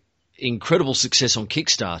finding incredible success on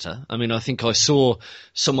Kickstarter. I think I saw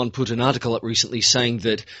someone put an article up recently saying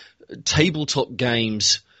that tabletop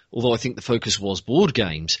games, although I think the focus was board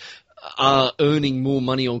games, are earning more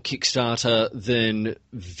money on Kickstarter than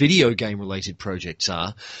video game related projects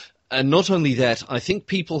are. And not only that, I think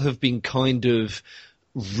people have been kind of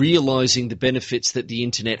realizing the benefits that the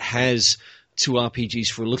internet has to RPGs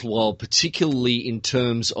for a little while, particularly in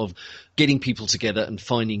terms of getting people together and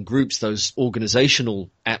finding groups, those organizational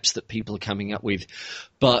apps that people are coming up with.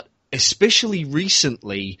 But especially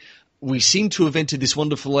recently, we seem to have entered this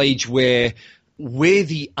wonderful age where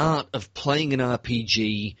the art of playing an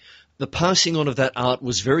RPG, the passing on of that art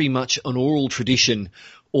was very much an oral tradition,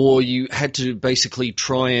 or you had to basically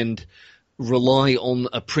try and rely on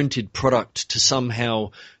a printed product to somehow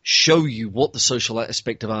show you what the social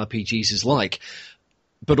aspect of RPGs is like.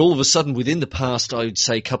 But all of a sudden, within the past, I would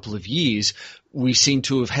say, couple of years, we seem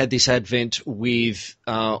to have had this advent with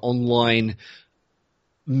online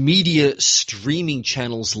media streaming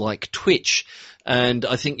channels like Twitch. And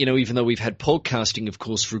I think, even though we've had podcasting, of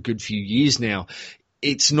course, for a good few years now,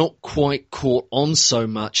 it's not quite caught on so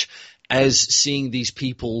much as seeing these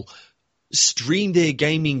people stream their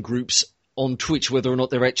gaming groups on Twitch, whether or not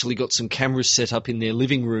they've actually got some cameras set up in their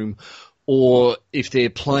living room, or if they're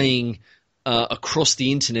playing across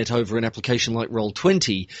the internet over an application like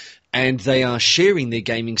Roll20, and they are sharing their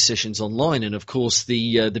gaming sessions online. And of course,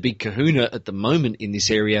 the big kahuna at the moment in this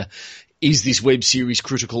area is this web series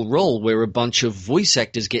Critical Role, where a bunch of voice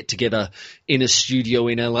actors get together in a studio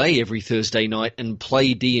in LA every Thursday night and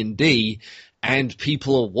play D&D, and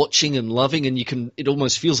people are watching and loving, and it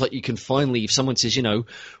almost feels like you can finally, if someone says,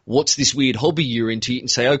 what's this weird hobby you're into, you can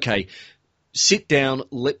say, okay, sit down,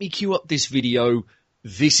 let me queue up this video,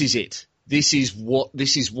 this is it. This is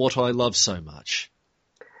what I love so much.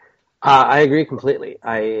 I agree completely.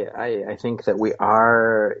 I think that we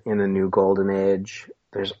are in a new golden age.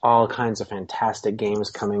 There's all kinds of fantastic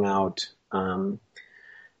games coming out.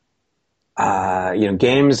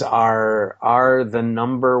 Games are the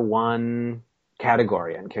number one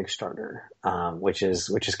category on Kickstarter, which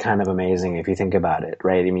is kind of amazing if you think about it,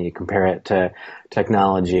 right? I mean, you compare it to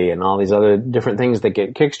technology and all these other different things that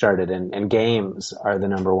get kickstarted, and games are the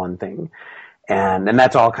number one thing, and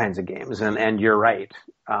that's all kinds of games. And you're right,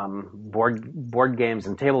 board games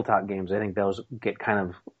and tabletop games, I think those get kind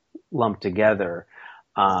of lumped together,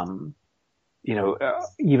 even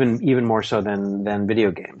more so than video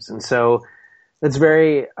games, and so. That's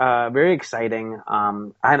very, very exciting.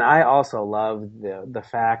 And I also love the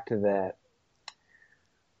fact that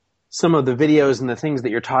some of the videos and the things that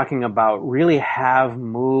you're talking about really have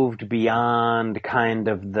moved beyond kind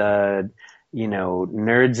of the,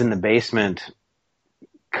 nerds in the basement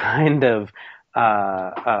kind of,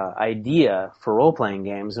 idea for role-playing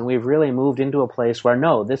games. And we've really moved into a place where,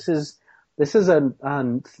 no, this is a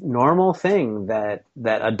normal thing that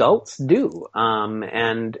adults do,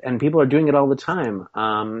 and people are doing it all the time.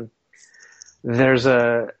 There's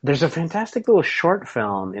a fantastic little short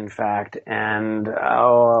film, in fact, and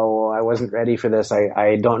I wasn't ready for this.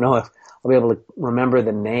 I don't know if I'll be able to remember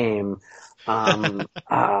the name, but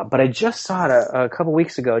I just saw it a couple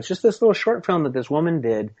weeks ago. It's just this little short film that this woman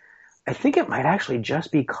did. I think it might actually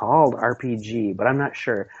just be called RPG, but I'm not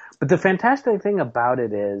sure. But the fantastic thing about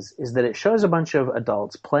it is that it shows a bunch of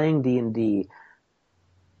adults playing D&D,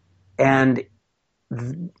 and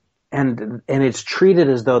it's treated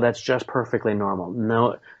as though that's just perfectly normal.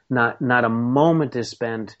 No, not a moment is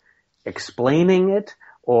spent explaining it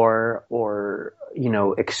or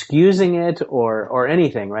excusing it or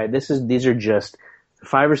anything, right? These are just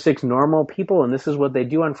 5 or 6 normal people, and this is what they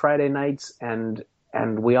do on Friday nights, and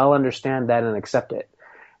we all understand that and accept it.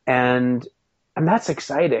 And that's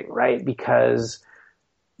exciting, right? Because,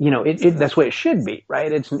 that's what it should be, right?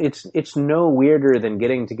 It's no weirder than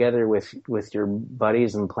getting together with your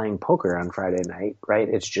buddies and playing poker on Friday night, right?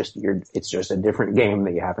 It's just a different game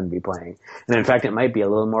that you happen to be playing. And in fact, it might be a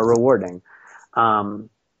little more rewarding.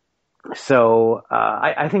 So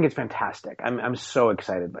I think it's fantastic. I'm so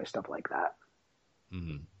excited by stuff like that.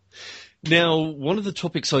 Mm-hmm. Now, one of the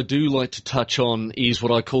topics I do like to touch on is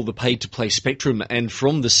what I call the paid-to-play spectrum, and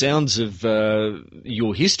from the sounds of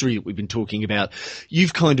your history that we've been talking about,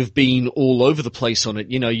 you've kind of been all over the place on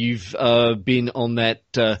it. You've been on that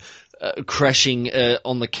crashing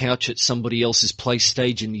on the couch at somebody else's play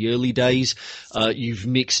stage in the early days. You've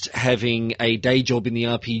mixed having a day job in the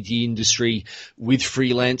RPG industry with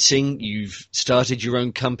freelancing. You've started your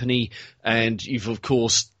own company, and you've, of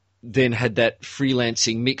course, then had that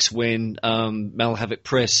freelancing mix when Malhavoc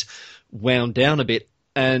Press wound down a bit,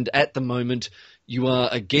 and at the moment you are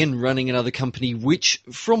again running another company which,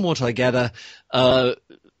 from what I gather, as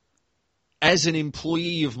an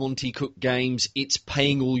employee of Monte Cook Games, it's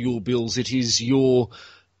paying all your bills. It is your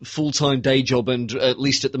full-time day job, and at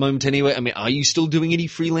least at the moment anyway, I mean, are you still doing any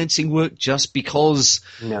freelancing work just because,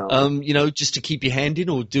 No. just to keep your hand in,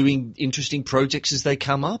 or doing interesting projects as they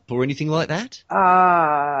come up or anything like that?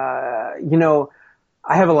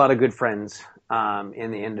 I have a lot of good friends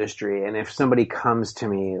in the industry, and if somebody comes to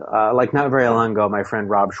me, like not very long ago, my friend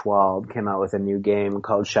Rob Schwald came out with a new game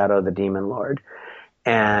called Shadow the Demon Lord,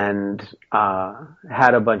 and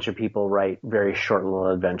had a bunch of people write very short little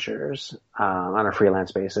adventures on a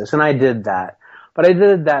freelance basis, and I did that. But I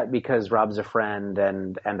did that because Rob's a friend,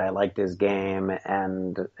 and I liked his game,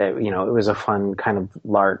 and it was a fun kind of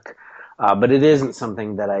lark. But it isn't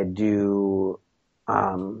something that I do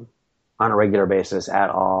on a regular basis at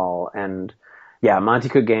all. And yeah, Monte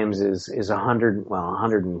Cook Games is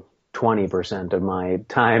 120% of my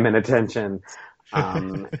time and attention,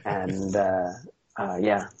 and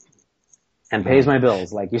pays my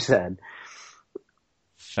bills, like you said.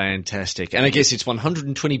 Fantastic. And I guess it's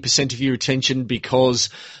 120% of your attention because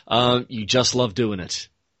you just love doing it.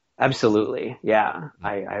 Absolutely. Yeah.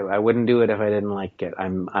 I wouldn't do it if I didn't like it.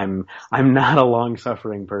 I'm not a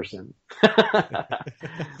long-suffering person.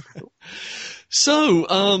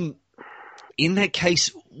 So, in that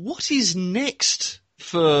case, what is next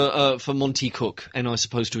for Monte Cook, and I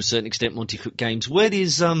suppose to a certain extent Monte Cook Games? Where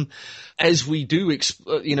is, as we do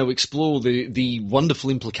explore the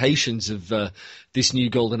wonderful implications of this new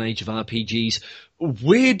golden age of RPGs,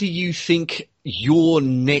 where do you think your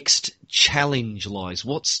next challenge lies?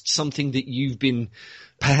 What's something that you've been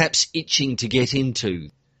perhaps itching to get into?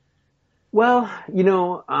 Well,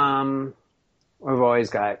 I've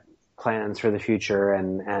always got plans for the future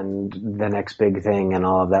and the next big thing and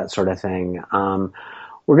all of that sort of thing.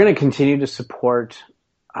 We're going to continue to support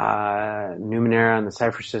Numenera and the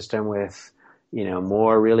Cypher System with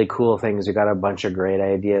more really cool things. We got a bunch of great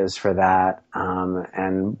ideas for that,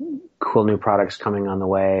 and cool new products coming on the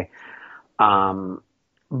way.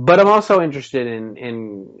 But I'm also interested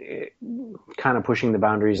in kind of pushing the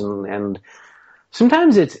boundaries, and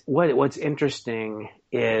sometimes it's what's interesting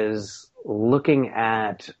is looking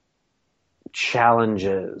at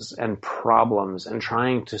challenges and problems and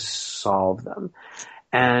trying to solve them.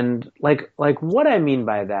 And like what I mean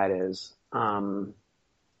by that is, one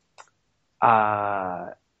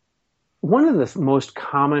of the most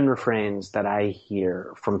common refrains that I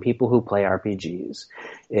hear from people who play RPGs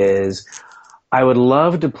is, I would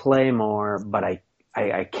love to play more, but I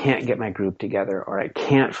can't get my group together, or I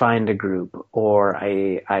can't find a group, or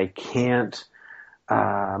I can't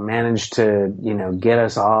manage to, get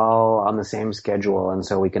us all on the same schedule. And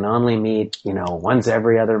so we can only meet, once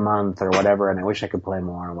every other month or whatever. And I wish I could play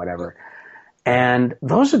more and whatever. And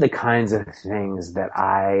those are the kinds of things that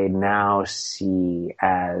I now see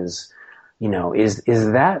as,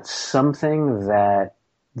 is that something that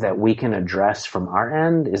we can address from our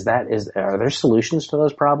end? Are there solutions to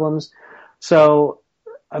those problems? So,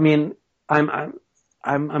 I mean,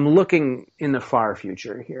 I'm looking in the far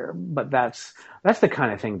future here, but that's the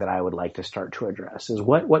kind of thing that I would like to start to address, is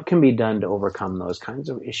what can be done to overcome those kinds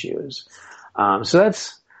of issues. So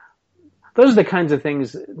those are the kinds of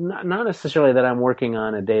things, not necessarily that I'm working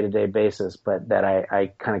on a day-to-day basis, but that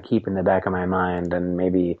I kind of keep in the back of my mind. And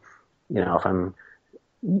maybe, if I'm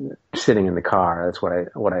sitting in the car, that's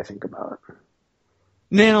what I think about.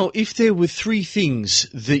 Now, if there were three things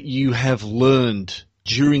that you have learned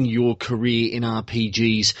during your career in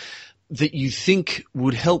RPGs that you think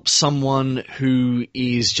would help someone who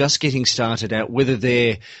is just getting started out, whether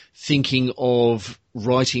they're thinking of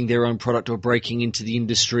writing their own product or breaking into the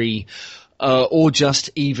industry, or just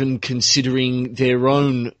even considering their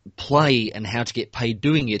own play and how to get paid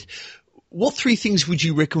doing it, what three things would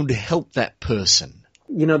you recommend to help that person?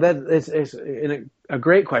 That is a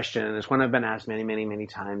great question, and it's one I've been asked many, many, many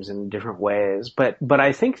times in different ways. But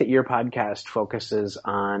I think that your podcast focuses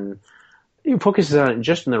on it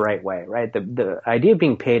just in the right way, right? The idea of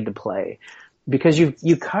being paid to play, because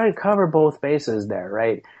you kind of cover both bases there,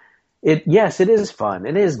 right? Yes, it is fun.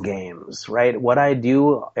 It is games, right? What I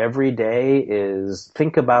do every day is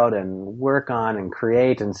think about and work on and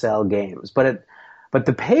create and sell games. But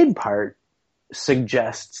the paid part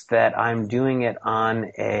suggests that I'm doing it on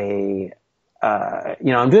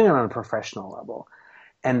I'm doing it on a professional level.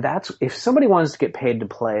 And that's, if somebody wants to get paid to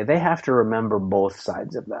play, they have to remember both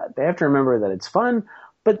sides of that. They have to remember that it's fun,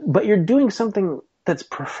 but you're doing something that's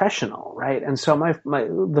professional, right? And so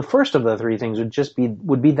the first of the three things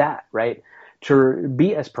would be that, right? To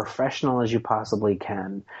be as professional as you possibly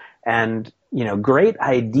can. And, great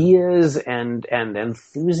ideas and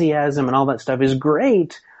enthusiasm and all that stuff is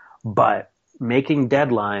great, but making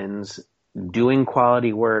deadlines, doing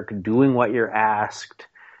quality work, doing what you're asked,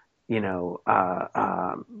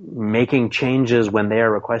 making changes when they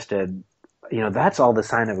are requested, that's all the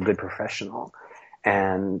sign of a good professional.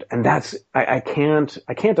 And that's, I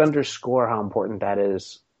can't underscore how important that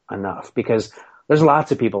is enough, because there's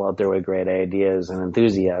lots of people out there with great ideas and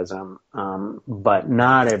enthusiasm, but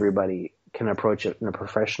not everybody can approach it in a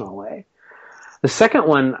professional way. The second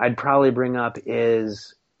one I'd probably bring up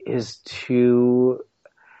is to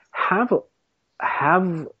have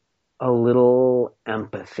a little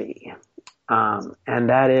empathy. And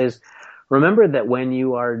that is, remember that when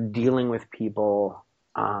you are dealing with people,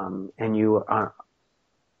 and you are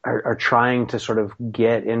trying to sort of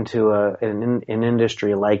get into an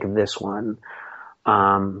industry like this one,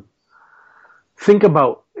 think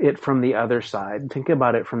about it from the other side. Think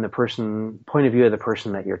about it from the point of view of the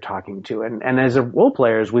person that you're talking to. And as role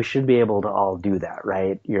players, we should be able to all do that,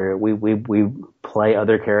 right? We play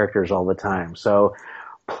other characters all the time. So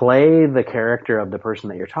play the character of the person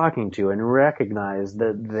that you're talking to and recognize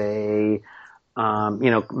that they,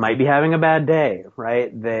 might be having a bad day, right?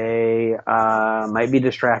 They, might be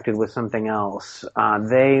distracted with something else.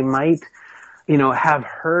 They might, have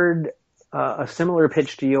heard a similar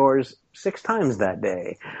pitch to yours 6 times that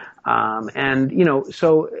day.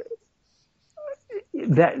 So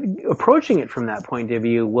that approaching it from that point of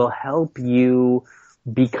view will help you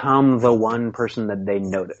become the one person that they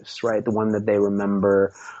notice, right? The one that they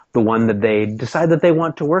remember, the one that they decide that they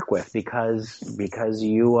want to work with because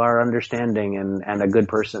you are understanding and a good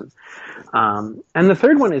person. And the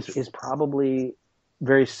third one is probably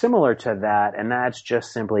very similar to that, and that's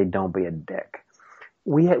just simply don't be a dick.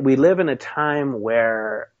 We live in a time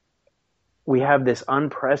where we have this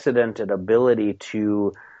unprecedented ability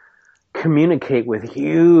to communicate with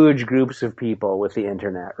huge groups of people with the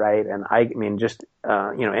internet, right? And I mean, just,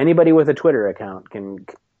 anybody with a Twitter account can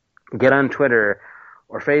get on Twitter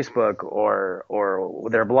or Facebook or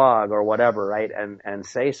their blog or whatever, right? And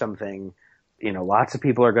say something, lots of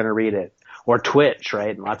people are going to read it, or Twitch,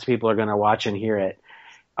 right? And lots of people are going to watch and hear it.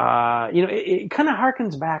 It kind of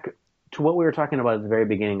harkens back to what we were talking about at the very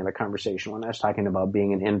beginning of the conversation when I was talking about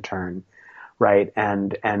being an intern, right?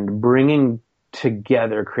 And bringing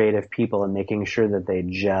together creative people and making sure that they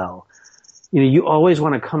gel. You always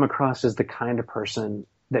want to come across as the kind of person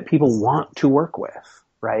that people want to work with,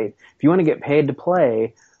 right? If you want to get paid to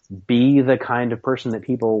play, be the kind of person that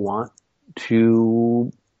people want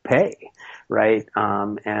to pay, right?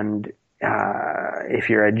 If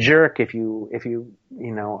you're a jerk, if you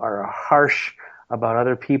are harsh about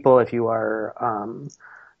other people, if you are,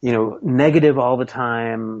 negative all the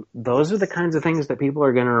time, those are the kinds of things that people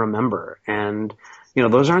are going to remember. And,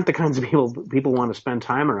 those aren't the kinds of people want to spend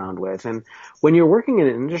time around with. And when you're working in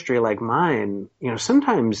an industry like mine,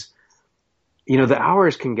 sometimes, the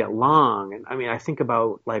hours can get long. And I mean, I think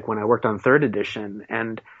about like when I worked on 3rd edition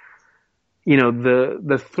and,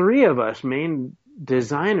 the 3 of us main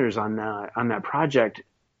designers on that project,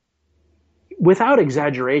 without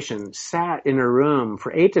exaggeration, sat in a room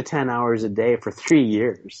for 8 to 10 hours a day for 3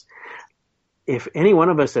 years. If any one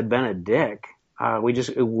of us had been a dick,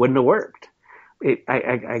 it wouldn't have worked.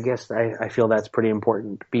 I guess I feel that's pretty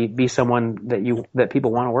important. Be someone that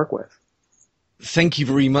people want to work with. Thank you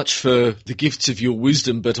very much for the gifts of your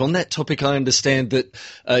wisdom, but on that topic I understand that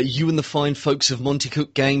you and the fine folks of Monte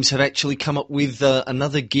Cook Games have actually come up with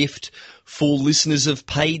another gift for listeners of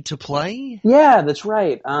Paid to Play? Yeah, that's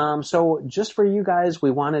right. So just for you guys, we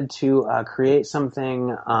wanted to create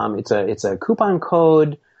something. It's a coupon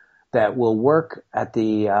code that will work at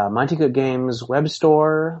the Monte Cook Games web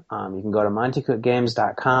store. You can go to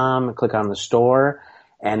montecookgames.com, click on the store.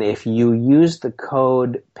 And if you use the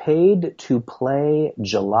code Paid to Play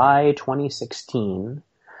July 2016,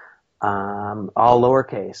 all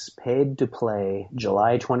lowercase, Paid to Play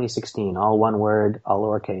July 2016, all one word, all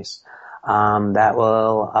lowercase, that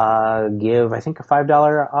will give, I think, a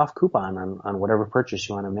 $5 off coupon on whatever purchase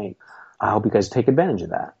you want to make. I hope you guys take advantage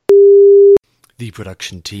of that. The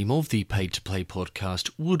production team of the Paid to Play podcast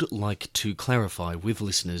would like to clarify with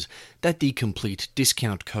listeners that the complete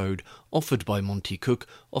discount code offered by Monte Cook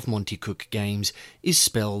of Monte Cook Games is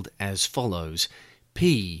spelled as follows: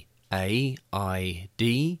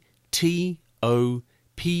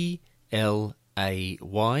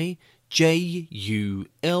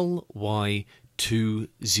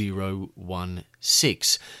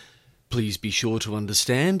 Please be sure to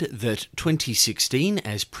understand that 2016,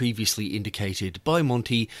 as previously indicated by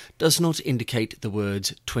Monty, does not indicate the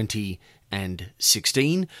words 20 and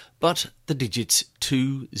 16, but the digits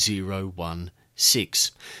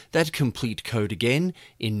 2016. That complete code again,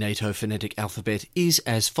 in NATO phonetic alphabet, is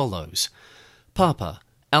as follows: Papa,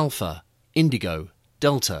 Alpha, Indigo,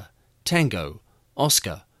 Delta, Tango,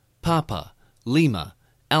 Oscar, Papa, Lima,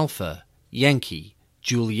 Alpha, Yankee,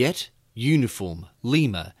 Juliet, Uniform,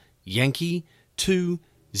 Lima, Yankee,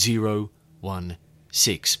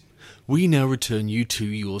 2016. We now return you to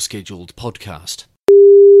your scheduled podcast.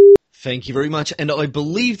 Thank you very much, and I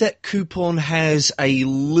believe that coupon has a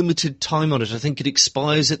limited time on it. I think it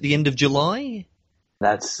expires at the end of July?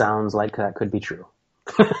 That sounds like that could be true.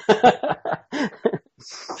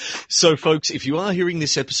 So, folks, if you are hearing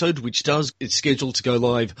this episode, it's scheduled to go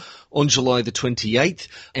live on July the 28th,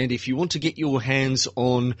 and if you want to get your hands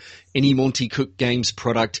on any Monte Cook Games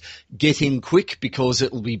product, get in quick, because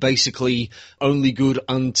it will be basically only good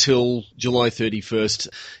until July 31st.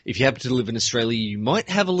 If you happen to live in Australia, you might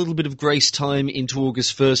have a little bit of grace time into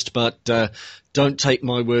August 1st, but don't take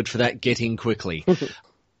my word for that. Get in quickly.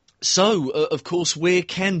 So, of course, where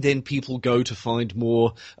can then people go to find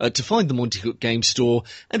more, to find the Monte Cook Game Store,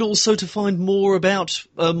 and also to find more about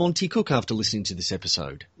Monte Cook after listening to this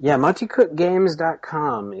episode? Yeah,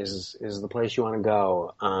 MonteCookGames.com is the place you want to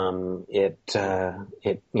go.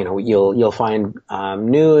 You'll find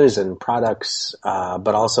news and products,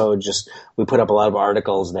 but also we put up a lot of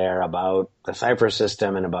articles there about the Cypher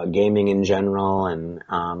System and about gaming in general, and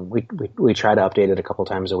we try to update it a couple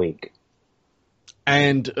times a week.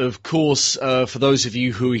 And, of course, for those of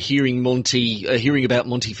you who are hearing about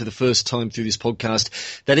Monte for the first time through this podcast,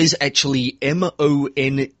 that is actually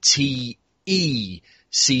MonteCook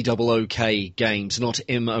Games, not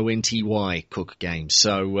Monty Cook Games.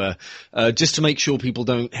 So, just to make sure people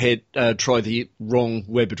don't try the wrong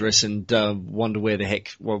web address and wonder why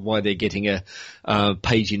they're getting a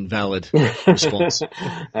page invalid response.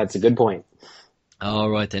 That's a good point. All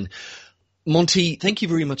right, then. Monte, thank you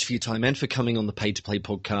very much for your time and for coming on the Paid to Play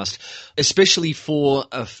podcast, especially for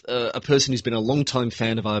a person who's been a long-time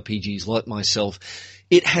fan of RPGs like myself.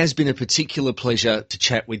 It has been a particular pleasure to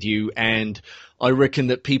chat with you, and I reckon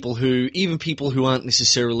that even people who aren't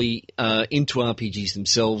necessarily into RPGs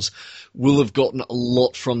themselves will have gotten a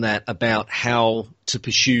lot from that about how to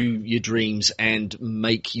pursue your dreams and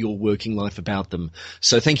make your working life about them.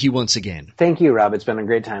 So thank you once again. Thank you, Rob. It's been a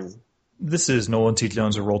great time. This is Nolan T.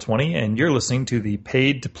 Jones of Roll20, and you're listening to the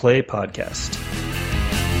Paid to Play podcast.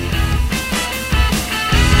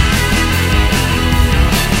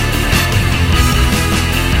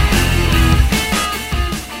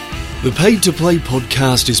 The Paid to Play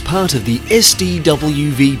podcast is part of the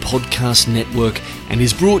SDWV Podcast Network and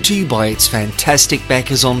is brought to you by its fantastic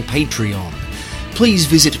backers on Patreon. Please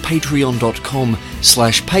visit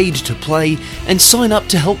patreon.com/paid-to-play and sign up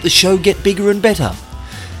to help the show get bigger and better.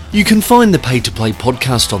 You can find the Paid to Play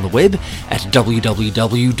podcast on the web at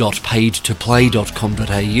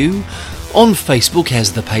www.paidtoplay.com.au, on Facebook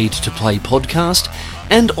as the Paid to Play podcast,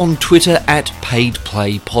 and on Twitter at Paid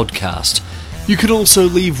Play Podcast. You can also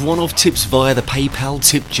leave one-off tips via the PayPal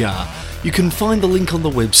tip jar. You can find the link on the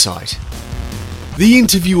website. The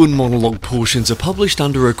interview and monologue portions are published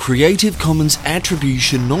under a Creative Commons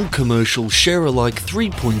Attribution Non-Commercial Share-alike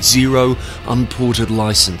 3.0 unported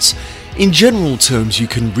license. In general terms, you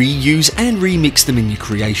can reuse and remix them in your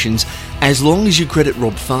creations as long as you credit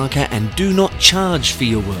Rob Farker and do not charge for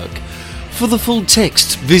your work. For the full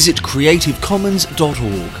text, visit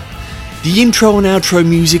creativecommons.org. The intro and outro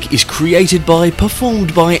music is created by,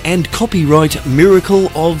 performed by, and copyright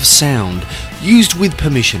Miracle of Sound, used with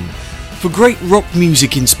permission. For great rock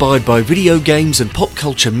music inspired by video games and pop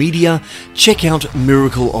culture media, check out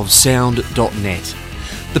miracleofsound.net.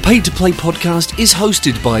 The Paid to Play podcast is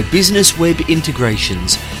hosted by Business Web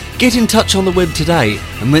Integrations. Get in touch on the web today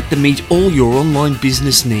and let them meet all your online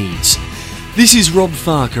business needs. This is Rob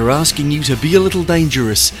Farker asking you to be a little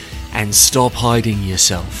dangerous and stop hiding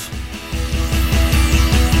yourself.